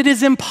says that it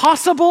is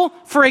impossible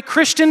for a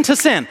Christian to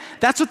sin.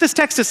 That's what this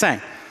text is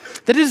saying.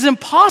 That it is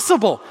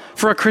impossible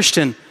for a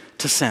Christian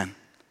to sin.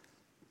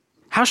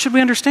 How should we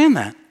understand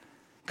that?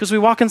 Because we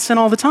walk in sin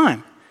all the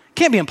time. It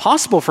can't be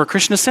impossible for a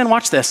Christian to sin.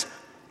 Watch this.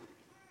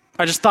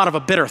 I just thought of a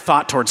bitter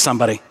thought towards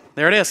somebody.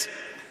 There it is.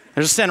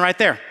 There's a sin right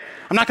there.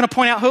 I'm not going to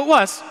point out who it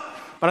was,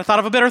 but I thought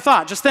of a bitter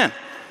thought just then.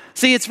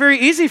 See, it's very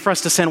easy for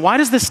us to sin. Why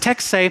does this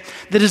text say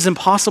that it is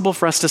impossible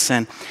for us to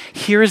sin?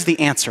 Here is the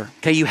answer.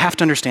 Okay, you have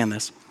to understand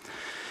this.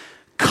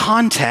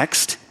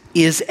 Context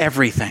is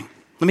everything.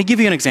 Let me give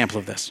you an example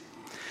of this.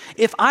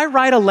 If I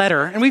write a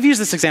letter, and we've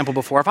used this example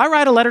before, if I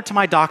write a letter to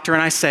my doctor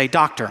and I say,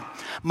 "Doctor,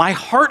 my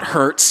heart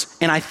hurts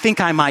and I think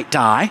I might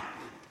die,"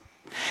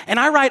 and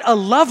I write a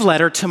love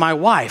letter to my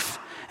wife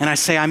and I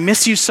say, "I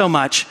miss you so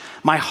much,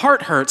 my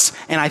heart hurts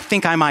and I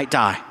think I might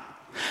die."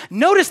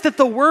 Notice that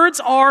the words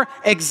are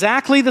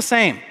exactly the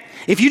same.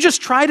 If you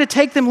just try to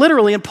take them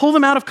literally and pull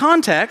them out of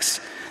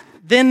context,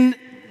 then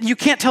you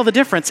can't tell the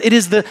difference. It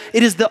is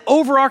the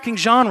overarching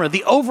genre,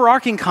 the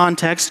overarching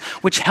context,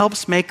 which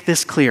helps make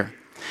this clear.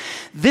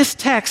 This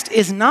text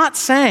is not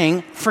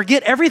saying,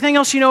 forget everything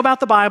else you know about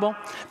the Bible,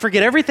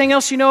 forget everything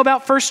else you know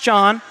about 1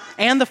 John,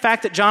 and the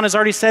fact that John has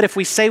already said if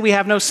we say we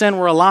have no sin,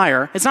 we're a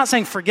liar. It's not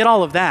saying forget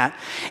all of that.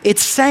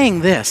 It's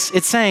saying this.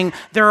 It's saying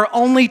there are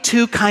only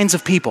two kinds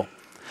of people.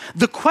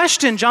 The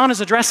question John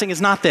is addressing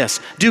is not this,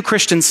 do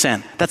Christians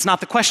sin? That's not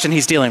the question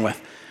he's dealing with.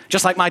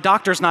 Just like my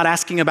doctor's not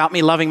asking about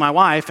me loving my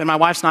wife, and my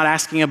wife's not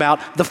asking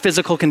about the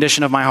physical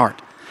condition of my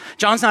heart.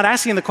 John's not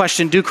asking the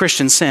question, do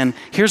Christians sin?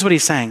 Here's what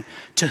he's saying,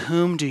 to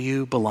whom do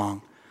you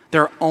belong?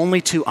 There are only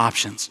two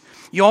options.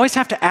 You always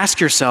have to ask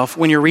yourself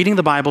when you're reading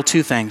the Bible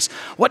two things.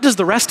 What does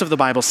the rest of the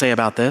Bible say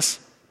about this?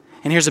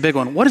 And here's a big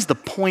one. What is the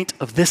point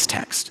of this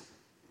text?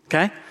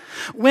 Okay?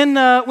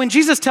 When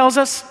Jesus tells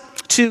us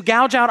to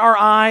gouge out our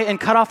eye and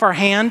cut off our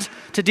hand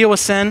to deal with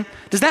sin,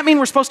 does that mean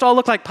we're supposed to all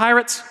look like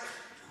pirates?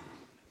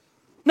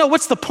 No,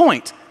 what's the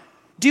point?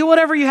 Do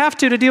whatever you have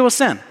to deal with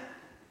sin.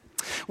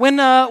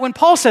 When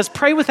Paul says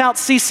pray without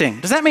ceasing,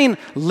 does that mean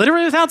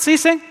literally without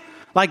ceasing?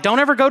 Like don't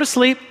ever go to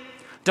sleep,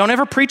 don't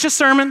ever preach a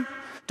sermon,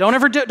 don't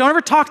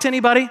ever talk to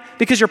anybody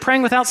because you're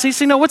praying without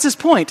ceasing? No, what's his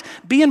point?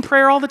 Be in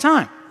prayer all the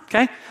time,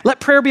 okay?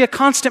 Let prayer be a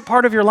constant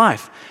part of your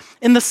life.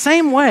 In the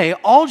same way,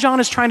 all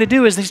John is trying to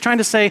do is he's trying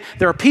to say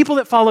there are people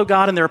that follow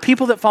God and there are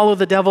people that follow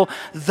the devil.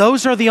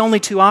 Those are the only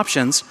two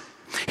options.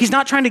 He's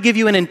not trying to give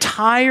you an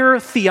entire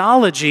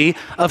theology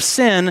of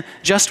sin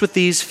just with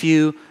these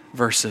few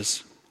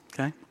verses,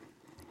 okay?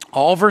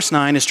 All verse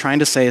 9 is trying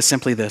to say is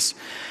simply this.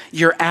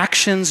 Your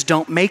actions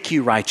don't make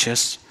you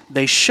righteous.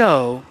 They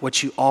show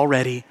what you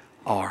already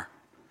are.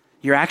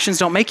 Your actions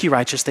don't make you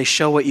righteous. They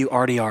show what you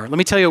already are. Let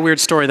me tell you a weird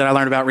story that I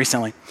learned about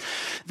recently.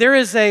 There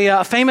is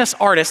a famous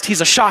artist. He's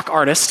a shock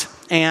artist,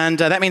 and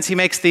that means he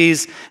makes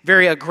these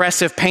very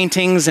aggressive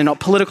paintings and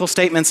political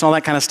statements and all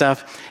that kind of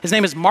stuff. His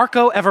name is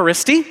Marco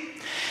Evaristi,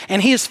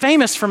 and he is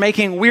famous for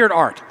making weird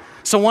art.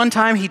 So one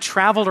time he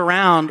traveled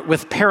around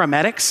with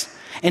paramedics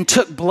and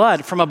took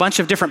blood from a bunch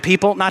of different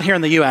people, not here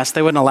in the U.S.,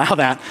 they wouldn't allow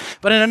that,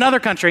 but in another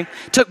country,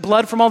 took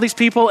blood from all these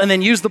people and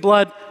then used the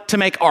blood to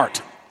make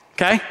art,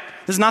 okay?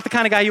 This is not the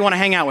kind of guy you want to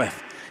hang out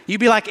with. You'd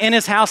be like in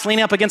his house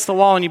leaning up against the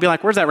wall and you'd be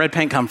like, where's that red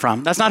paint come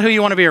from? That's not who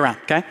you want to be around,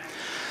 okay?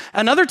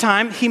 Another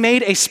time, he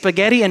made a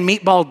spaghetti and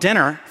meatball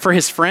dinner for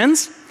his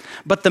friends,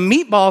 but the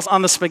meatballs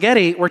on the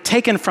spaghetti were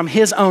taken from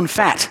his own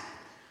fat.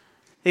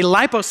 He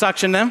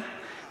liposuctioned them,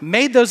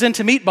 made those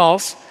into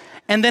meatballs,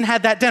 and then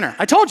had that dinner.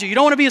 I told you, you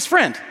don't want to be his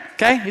friend,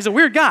 okay? He's a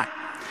weird guy.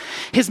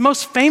 His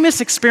most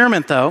famous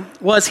experiment, though,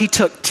 was he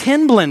took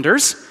 10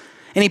 blenders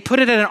and he put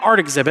it at an art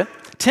exhibit,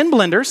 10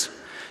 blenders,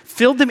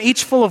 filled them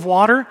each full of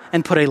water,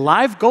 and put a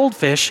live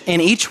goldfish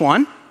in each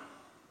one.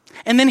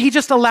 And then he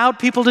just allowed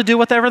people to do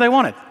whatever they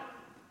wanted.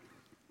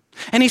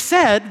 And he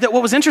said that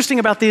what was interesting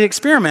about the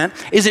experiment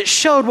is it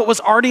showed what was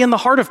already in the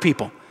heart of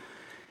people.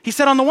 He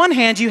said on the one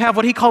hand, you have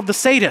what he called the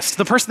sadist,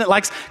 the person that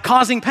likes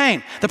causing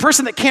pain, the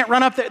person that can't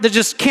run up there, that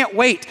just can't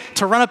wait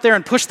to run up there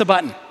and push the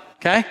button,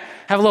 okay?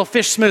 Have a little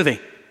fish smoothie.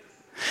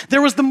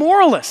 There was the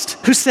moralist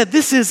who said,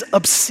 this is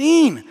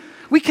obscene.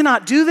 We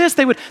cannot do this.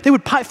 They would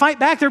fight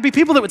back. There would be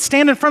people that would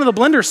stand in front of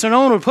the blender so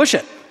no one would push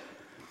it.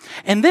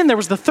 And then there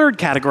was the third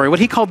category, what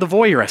he called the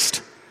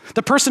voyeurist,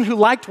 the person who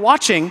liked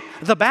watching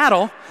the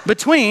battle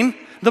between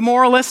the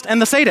moralist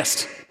and the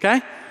sadist,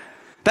 okay?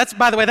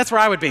 By the way, that's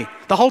where I would be.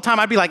 The whole time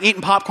I'd be like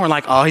eating popcorn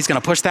like, oh, he's going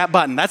to push that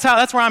button. That's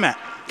where I'm at,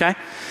 okay?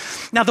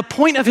 Now, the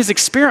point of his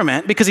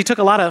experiment, because he took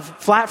a lot of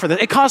flack for this,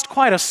 it caused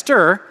quite a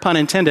stir, pun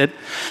intended.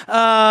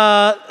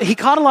 He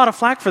caught a lot of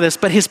flack for this,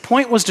 but his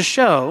point was to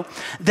show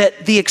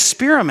that the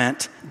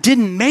experiment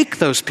didn't make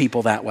those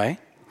people that way.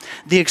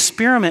 The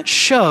experiment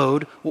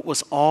showed what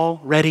was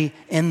already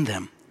in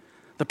them.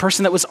 The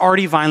person that was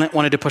already violent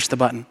wanted to push the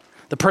button.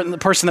 The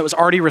person that was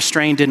already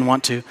restrained didn't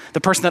want to.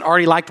 The person that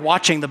already liked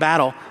watching the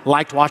battle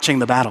liked watching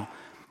the battle.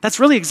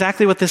 That's really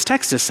exactly what this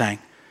text is saying.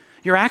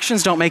 Your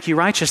actions don't make you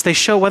righteous. They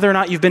show whether or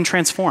not you've been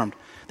transformed.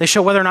 They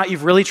show whether or not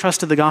you've really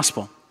trusted the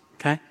gospel,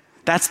 okay?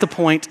 That's the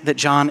point that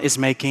John is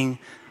making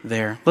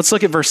there. Let's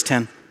look at verse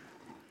 10.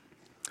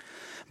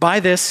 By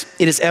this,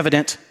 it is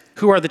evident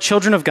who are the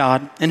children of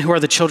God and who are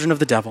the children of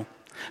the devil.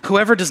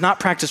 Whoever does not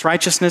practice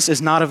righteousness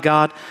is not of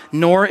God,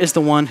 nor is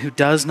the one who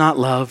does not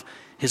love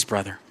his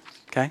brother,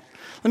 okay?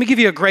 Let me give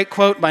you a great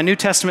quote by New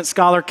Testament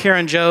scholar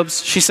Karen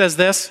Jobes. She says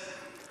this,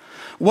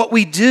 what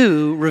we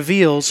do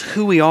reveals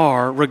who we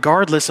are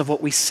regardless of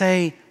what we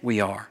say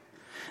we are.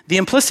 The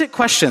implicit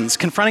questions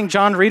confronting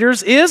John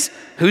readers is,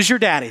 who's your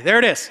daddy? There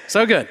it is.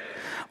 So good.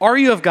 Are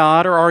you of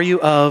God or are you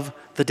of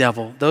the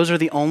devil? Those are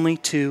the only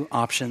two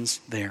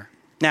options there.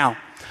 Now,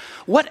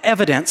 what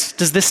evidence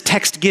does this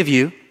text give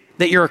you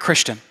that you're a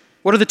Christian?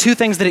 What are the two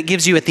things that it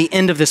gives you at the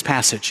end of this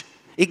passage?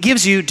 It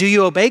gives you, do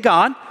you obey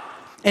God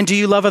and do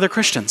you love other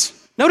Christians?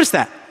 Notice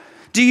that.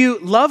 Do you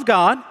love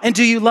God and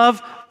do you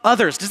love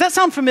others? Does that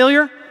sound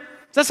familiar?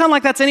 Does that sound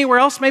like that's anywhere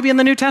else, maybe in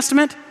the New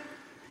Testament?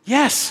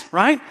 Yes,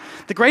 right?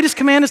 The greatest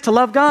command is to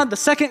love God. The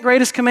second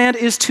greatest command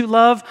is to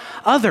love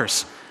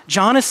others.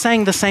 John is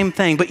saying the same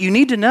thing, but you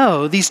need to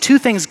know these two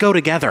things go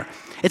together.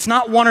 It's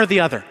not one or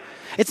the other.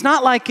 It's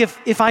not like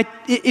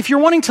if you're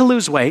wanting to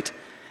lose weight,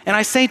 and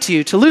I say to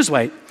you, to lose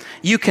weight,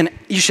 you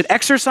should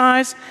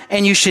exercise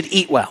and you should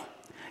eat well.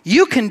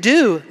 You can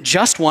do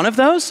just one of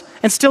those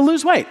and still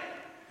lose weight.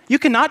 You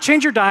cannot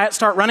change your diet,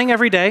 start running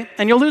every day,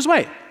 and you'll lose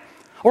weight.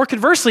 Or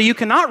conversely, you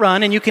cannot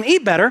run and you can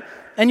eat better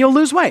and you'll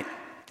lose weight,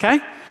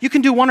 okay? You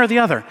can do one or the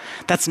other.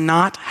 That's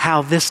not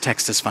how this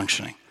text is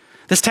functioning.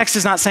 This text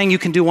is not saying you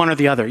can do one or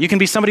the other. You can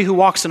be somebody who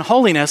walks in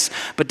holiness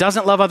but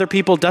doesn't love other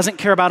people, doesn't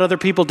care about other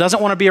people,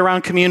 doesn't want to be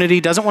around community,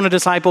 doesn't want to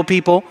disciple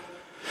people.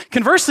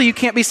 Conversely, you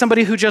can't be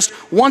somebody who just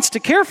wants to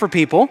care for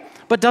people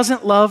but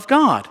doesn't love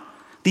God.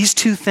 These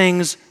two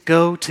things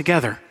go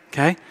together,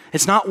 okay?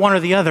 It's not one or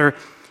the other,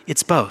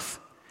 it's both.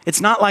 It's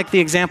not like the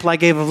example I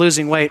gave of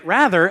losing weight.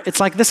 Rather,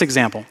 it's like this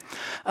example.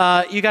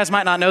 You guys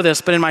might not know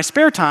this, but in my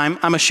spare time,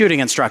 I'm a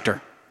shooting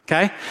instructor,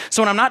 okay?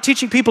 So when I'm not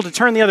teaching people to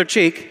turn the other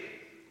cheek,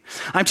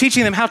 I'm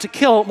teaching them how to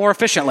kill more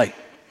efficiently,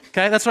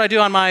 okay? That's what I do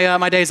on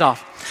my days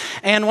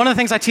off. And one of the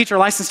things I teach our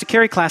license to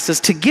carry classes,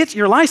 to get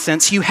your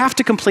license, you have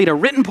to complete a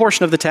written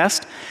portion of the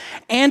test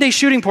and a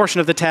shooting portion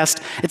of the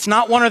test. It's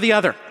not one or the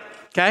other,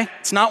 okay?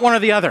 It's not one or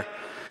the other.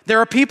 There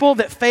are people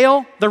that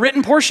fail the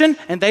written portion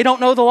and they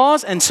don't know the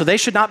laws and so they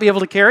should not be able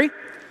to carry.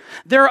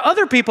 There are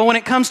other people when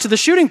it comes to the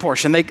shooting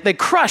portion, they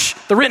crush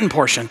the written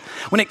portion.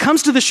 When it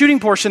comes to the shooting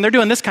portion, they're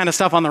doing this kind of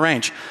stuff on the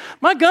range.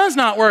 My gun's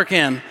not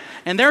working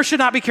and they should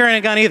not be carrying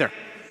a gun either,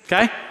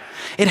 okay?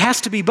 It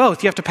has to be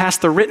both. You have to pass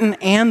the written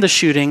and the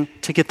shooting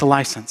to get the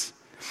license.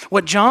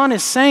 What John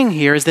is saying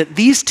here is that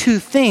these two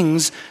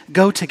things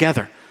go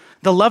together.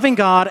 The loving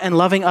God and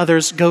loving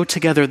others go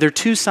together. They're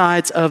two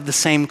sides of the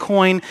same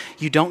coin.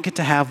 You don't get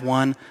to have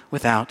one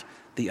without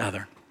the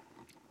other.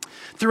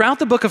 Throughout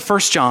the book of 1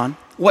 John,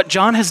 what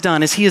John has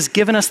done is he has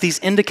given us these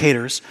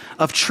indicators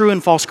of true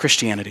and false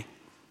Christianity.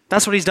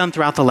 That's what he's done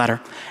throughout the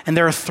letter, and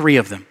there are three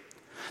of them.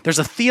 There's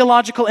a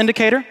theological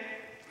indicator,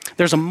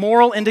 there's a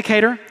moral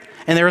indicator,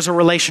 and there is a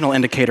relational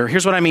indicator.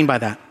 Here's what I mean by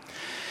that.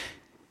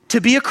 To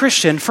be a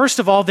Christian, first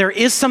of all, there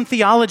is some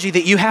theology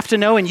that you have to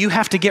know and you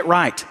have to get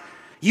right.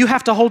 You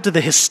have to hold to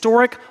the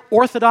historic,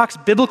 orthodox,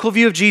 biblical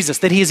view of Jesus,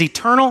 that he is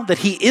eternal, that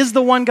he is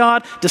the one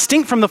God,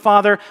 distinct from the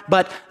Father,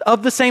 but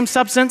of the same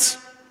substance,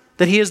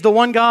 that he is the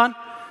one God,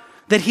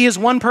 that he is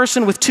one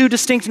person with two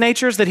distinct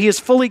natures, that he is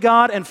fully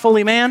God and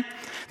fully man,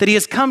 that he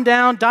has come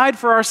down, died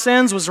for our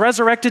sins, was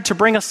resurrected to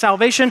bring us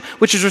salvation,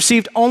 which is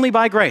received only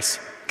by grace,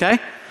 okay?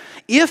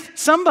 If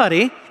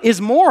somebody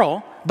is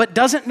moral but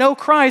doesn't know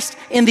Christ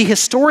in the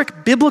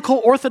historic, biblical,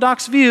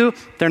 orthodox view,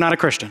 they're not a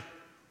Christian.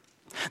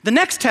 The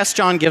next test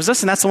John gives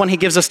us, and that's the one he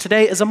gives us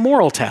today, is a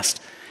moral test.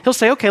 He'll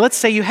say, okay, let's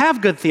say you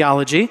have good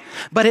theology,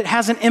 but it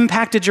hasn't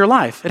impacted your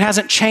life. It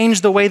hasn't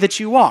changed the way that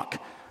you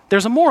walk.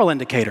 There's a moral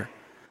indicator.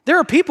 There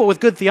are people with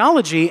good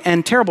theology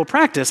and terrible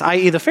practice,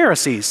 i.e. the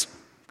Pharisees,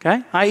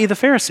 okay? i.e. the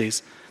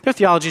Pharisees. Their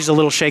theology is a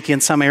little shaky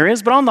in some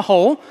areas, but on the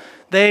whole,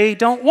 they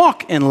don't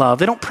walk in love.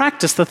 They don't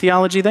practice the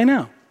theology they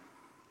know.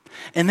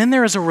 And then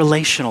there is a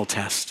relational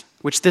test,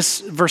 which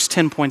this verse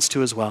 10 points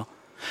to as well.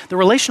 The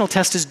relational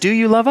test is, do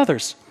you love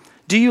others?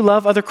 Do you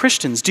love other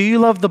Christians? Do you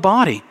love the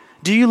body?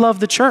 Do you love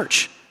the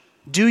church?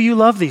 Do you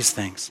love these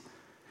things?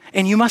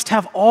 And you must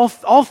have all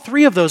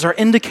three of those are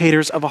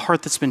indicators of a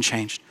heart that's been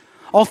changed.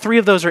 All three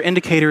of those are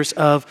indicators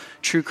of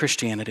true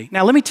Christianity.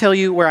 Now, let me tell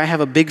you where I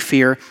have a big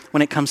fear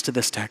when it comes to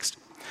this text.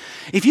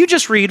 If you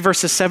just read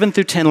verses 7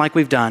 through 10 like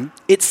we've done,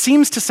 it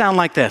seems to sound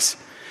like this.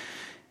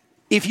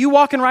 If you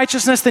walk in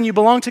righteousness, then you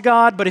belong to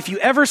God, but if you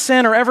ever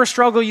sin or ever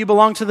struggle, you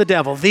belong to the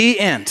devil. The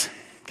end,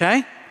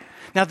 okay?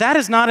 Now, that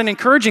is not an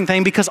encouraging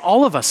thing because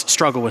all of us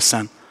struggle with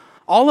sin.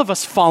 All of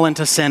us fall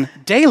into sin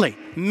daily,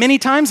 many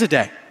times a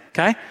day,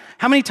 okay?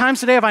 How many times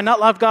today have I not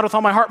loved God with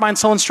all my heart, mind,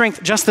 soul, and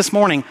strength? Just this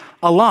morning,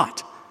 a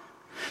lot.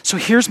 So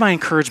here's my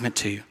encouragement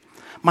to you.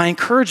 My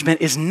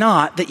encouragement is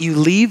not that you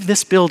leave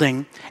this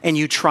building and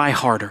you try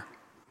harder.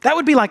 That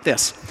would be like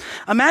this.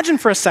 Imagine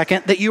for a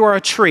second that you are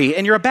a tree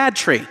and you're a bad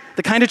tree,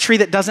 the kind of tree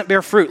that doesn't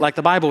bear fruit, like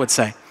the Bible would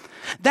say.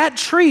 That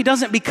tree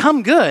doesn't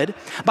become good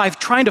by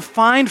trying to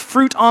find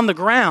fruit on the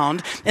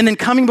ground and then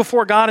coming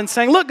before God and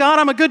saying, look, God,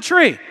 I'm a good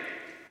tree.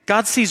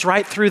 God sees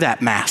right through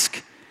that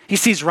mask. He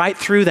sees right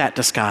through that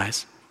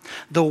disguise.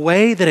 The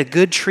way that a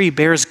good tree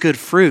bears good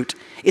fruit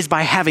is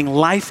by having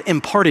life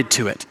imparted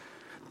to it.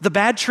 The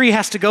bad tree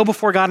has to go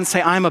before God and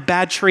say, I'm a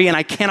bad tree and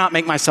I cannot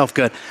make myself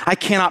good. I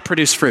cannot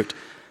produce fruit.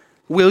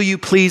 Will you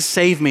please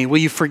save me? Will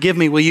you forgive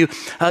me? Will you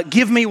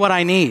give me what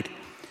I need?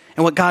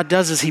 And what God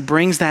does is he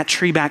brings that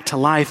tree back to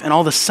life and all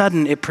of a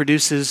sudden it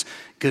produces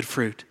good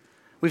fruit.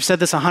 We've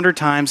said this 100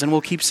 times and we'll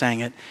keep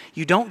saying it.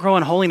 You don't grow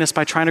in holiness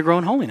by trying to grow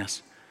in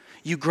holiness.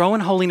 You grow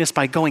in holiness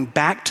by going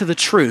back to the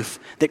truth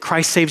that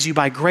Christ saves you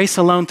by grace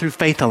alone through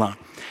faith alone.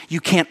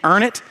 You can't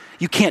earn it.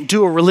 You can't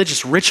do a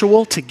religious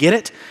ritual to get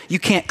it. You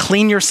can't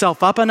clean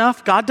yourself up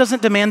enough. God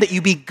doesn't demand that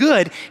you be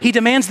good. He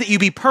demands that you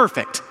be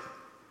perfect.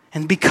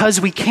 And because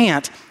we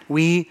can't,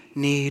 we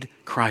need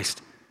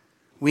Christ.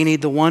 We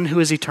need the one who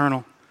is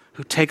eternal,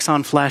 who takes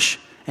on flesh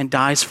and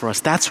dies for us.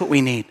 That's what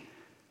we need.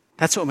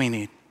 That's what we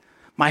need.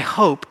 My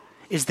hope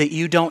is that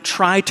you don't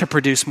try to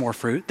produce more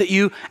fruit, that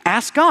you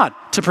ask God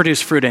to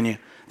produce fruit in you,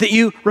 that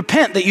you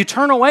repent, that you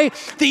turn away,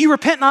 that you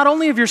repent not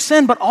only of your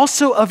sin, but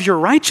also of your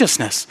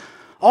righteousness,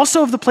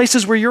 also of the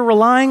places where you're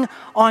relying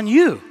on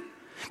you.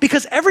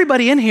 Because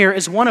everybody in here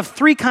is one of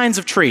three kinds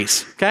of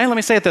trees, okay? Let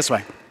me say it this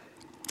way.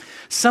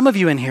 Some of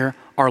you in here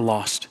are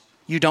lost.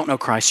 You don't know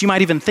Christ. You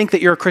might even think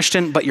that you're a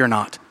Christian, but you're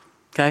not,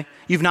 okay?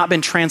 You've not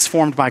been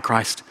transformed by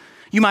Christ.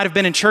 You might have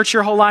been in church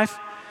your whole life.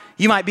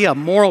 You might be a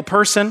moral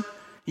person.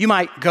 You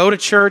might go to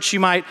church. You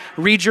might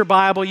read your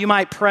Bible. You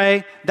might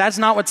pray. That's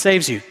not what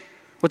saves you.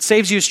 What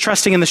saves you is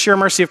trusting in the sheer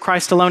mercy of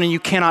Christ alone, and you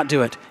cannot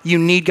do it. You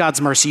need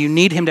God's mercy. You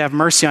need him to have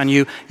mercy on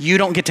you. You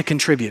don't get to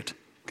contribute,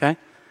 okay?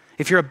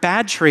 If you're a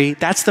bad tree,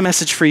 that's the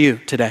message for you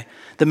today.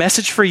 The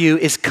message for you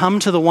is come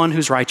to the one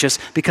who's righteous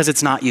because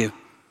it's not you.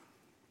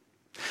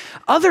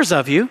 Others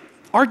of you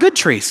are good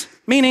trees,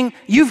 meaning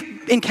you've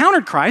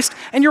encountered Christ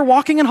and you're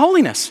walking in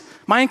holiness.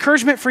 My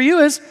encouragement for you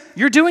is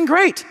you're doing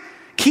great.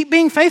 Keep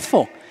being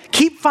faithful.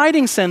 Keep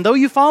fighting sin, though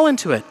you fall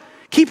into it.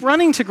 Keep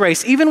running to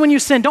grace, even when you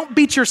sin. Don't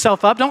beat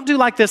yourself up. Don't do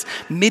like this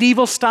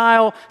medieval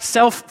style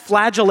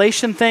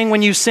self-flagellation thing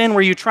when you sin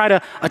where you try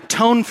to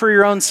atone for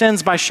your own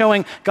sins by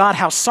showing God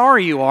how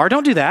sorry you are.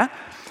 Don't do that.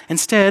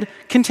 Instead,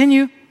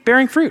 continue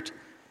bearing fruit.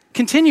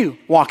 Continue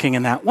walking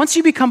in that. Once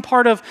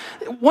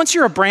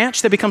you're a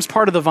branch that becomes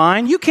part of the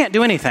vine, you can't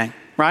do anything,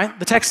 right?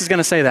 The text is going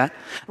to say that.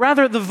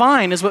 Rather, the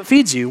vine is what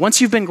feeds you.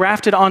 Once you've been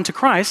grafted onto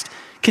Christ,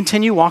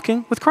 continue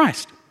walking with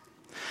Christ.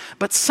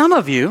 But some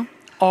of you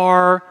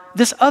are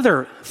this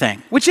other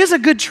thing, which is a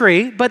good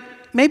tree, but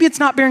maybe it's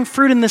not bearing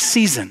fruit in this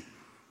season.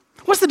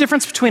 What's the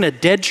difference between a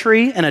dead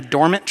tree and a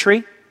dormant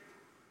tree?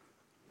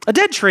 A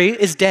dead tree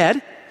is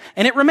dead,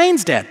 and it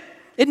remains dead.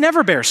 It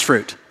never bears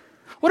fruit.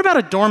 What about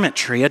a dormant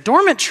tree? A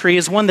dormant tree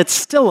is one that's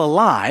still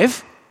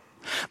alive,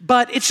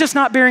 but it's just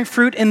not bearing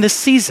fruit in this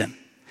season.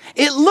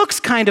 It looks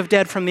kind of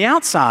dead from the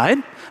outside,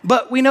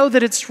 but we know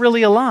that it's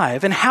really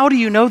alive. And how do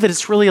you know that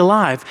it's really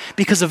alive?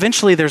 Because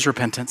eventually there's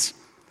repentance.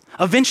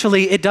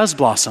 Eventually it does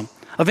blossom.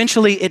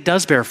 Eventually it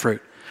does bear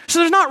fruit. So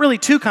there's not really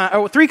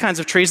three kinds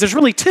of trees. There's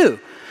really two.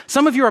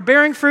 Some of you are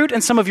bearing fruit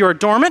and some of you are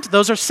dormant.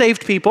 Those are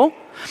saved people.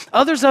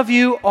 Others of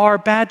you are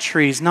bad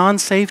trees,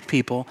 non-saved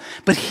people.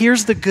 But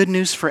here's the good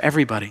news for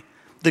everybody.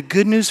 The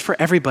good news for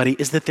everybody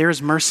is that there is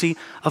mercy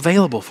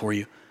available for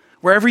you.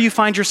 Wherever you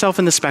find yourself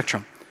in the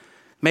spectrum.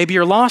 Maybe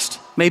you're lost,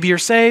 maybe you're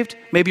saved,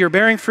 maybe you're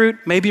bearing fruit,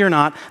 maybe you're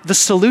not. The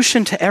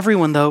solution to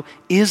everyone, though,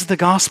 is the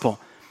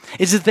gospel.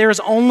 Is that there is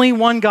only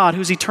one God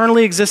who's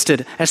eternally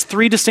existed as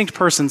three distinct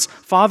persons,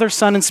 Father,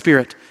 Son, and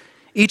Spirit,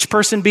 each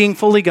person being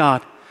fully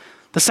God.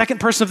 The second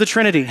person of the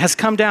Trinity has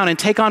come down and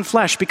take on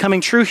flesh, becoming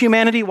true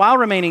humanity while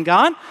remaining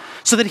God,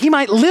 so that he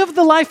might live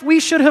the life we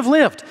should have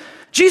lived.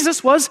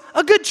 Jesus was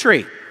a good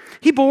tree.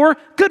 He bore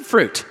good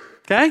fruit,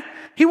 okay?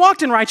 He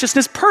walked in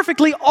righteousness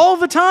perfectly all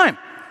the time.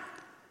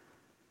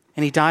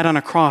 And he died on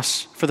a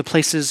cross for the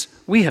places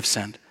we have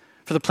sinned,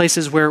 for the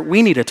places where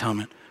we need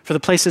atonement, for the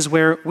places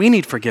where we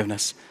need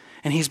forgiveness.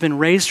 And he's been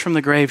raised from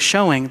the grave,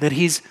 showing that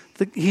he's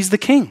the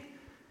king.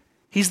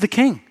 He's the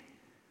king.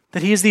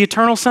 That he is the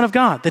eternal Son of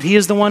God, that he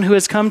is the one who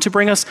has come to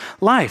bring us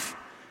life.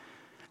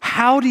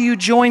 How do you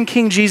join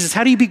King Jesus?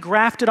 How do you be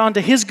grafted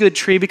onto his good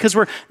tree? Because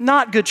we're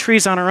not good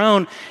trees on our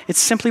own.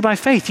 It's simply by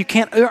faith. You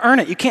can't earn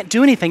it. You can't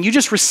do anything. You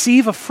just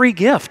receive a free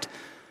gift.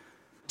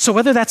 So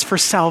whether that's for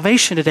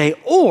salvation today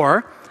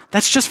or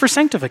that's just for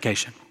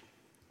sanctification,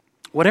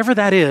 whatever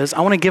that is,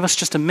 I want to give us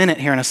just a minute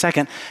here in a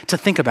second to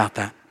think about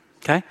that,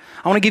 okay?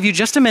 I want to give you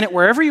just a minute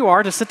wherever you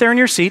are to sit there in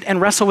your seat and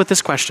wrestle with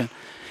this question.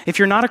 If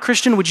you're not a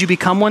Christian, would you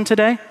become one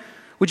today?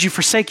 Would you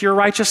forsake your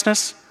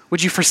righteousness?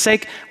 Would you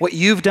forsake what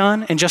you've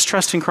done and just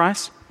trust in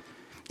Christ?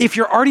 If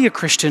you're already a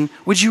Christian,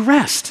 would you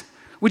rest?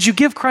 Would you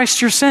give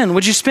Christ your sin?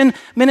 Would you spend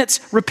minutes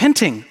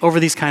repenting over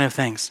these kind of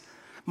things?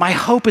 My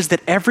hope is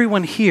that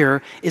everyone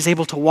here is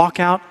able to walk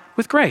out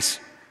with grace.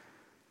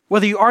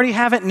 Whether you already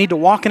have it and need to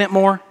walk in it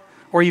more,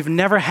 or you've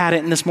never had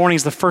it and this morning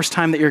is the first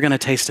time that you're going to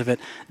taste of it,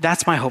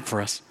 that's my hope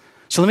for us.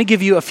 So let me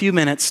give you a few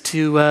minutes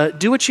to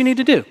do what you need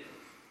to do.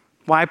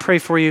 Why I pray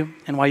for you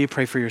and why you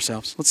pray for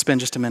yourselves. Let's spend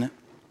just a minute.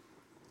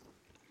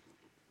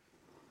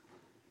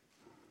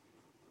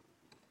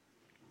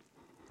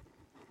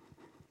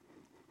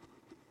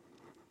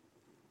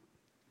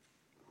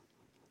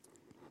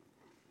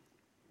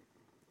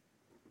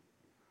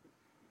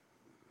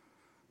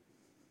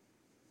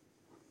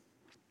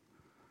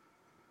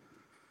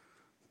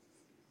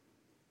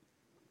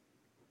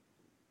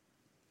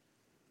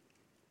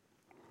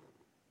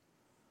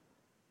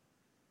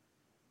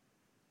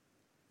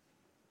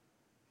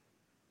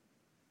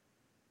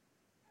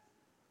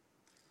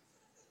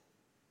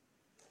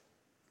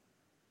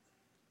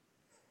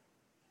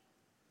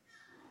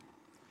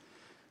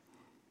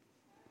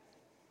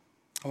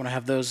 I want to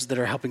have those that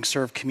are helping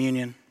serve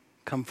communion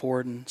come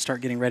forward and start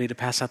getting ready to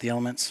pass out the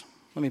elements.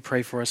 Let me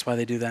pray for us while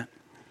they do that.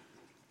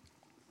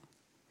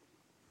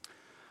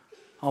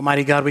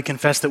 Almighty God, we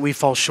confess that we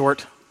fall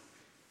short,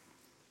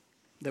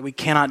 that we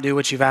cannot do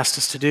what you've asked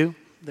us to do,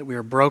 that we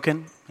are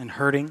broken and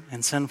hurting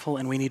and sinful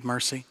and we need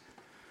mercy.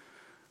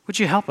 Would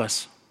you help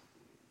us?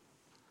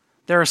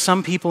 There are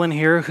some people in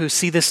here who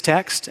see this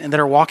text and that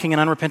are walking in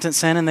unrepentant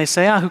sin and they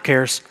say, who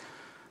cares?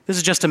 This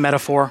is just a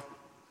metaphor.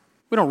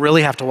 We don't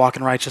really have to walk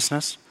in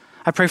righteousness.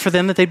 I pray for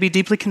them that they'd be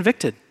deeply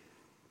convicted,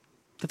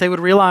 that they would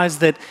realize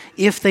that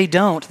if they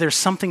don't, there's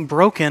something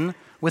broken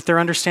with their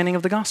understanding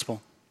of the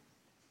gospel.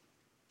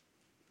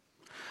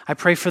 I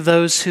pray for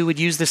those who would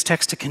use this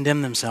text to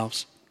condemn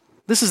themselves.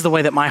 This is the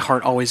way that my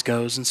heart always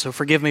goes, and so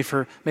forgive me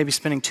for maybe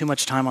spending too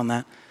much time on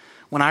that.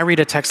 When I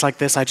read a text like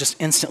this, I just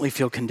instantly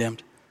feel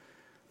condemned.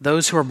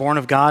 Those who are born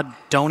of God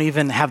don't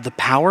even have the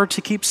power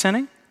to keep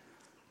sinning,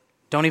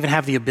 don't even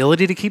have the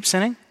ability to keep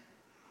sinning.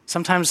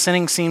 Sometimes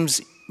sinning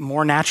seems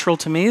more natural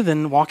to me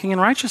than walking in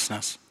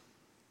righteousness.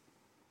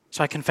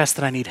 So I confess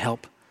that I need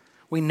help.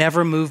 We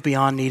never move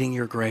beyond needing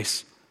your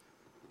grace.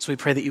 So we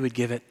pray that you would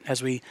give it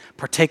as we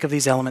partake of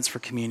these elements for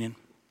communion.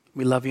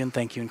 We love you and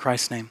thank you in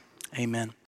Christ's name. Amen.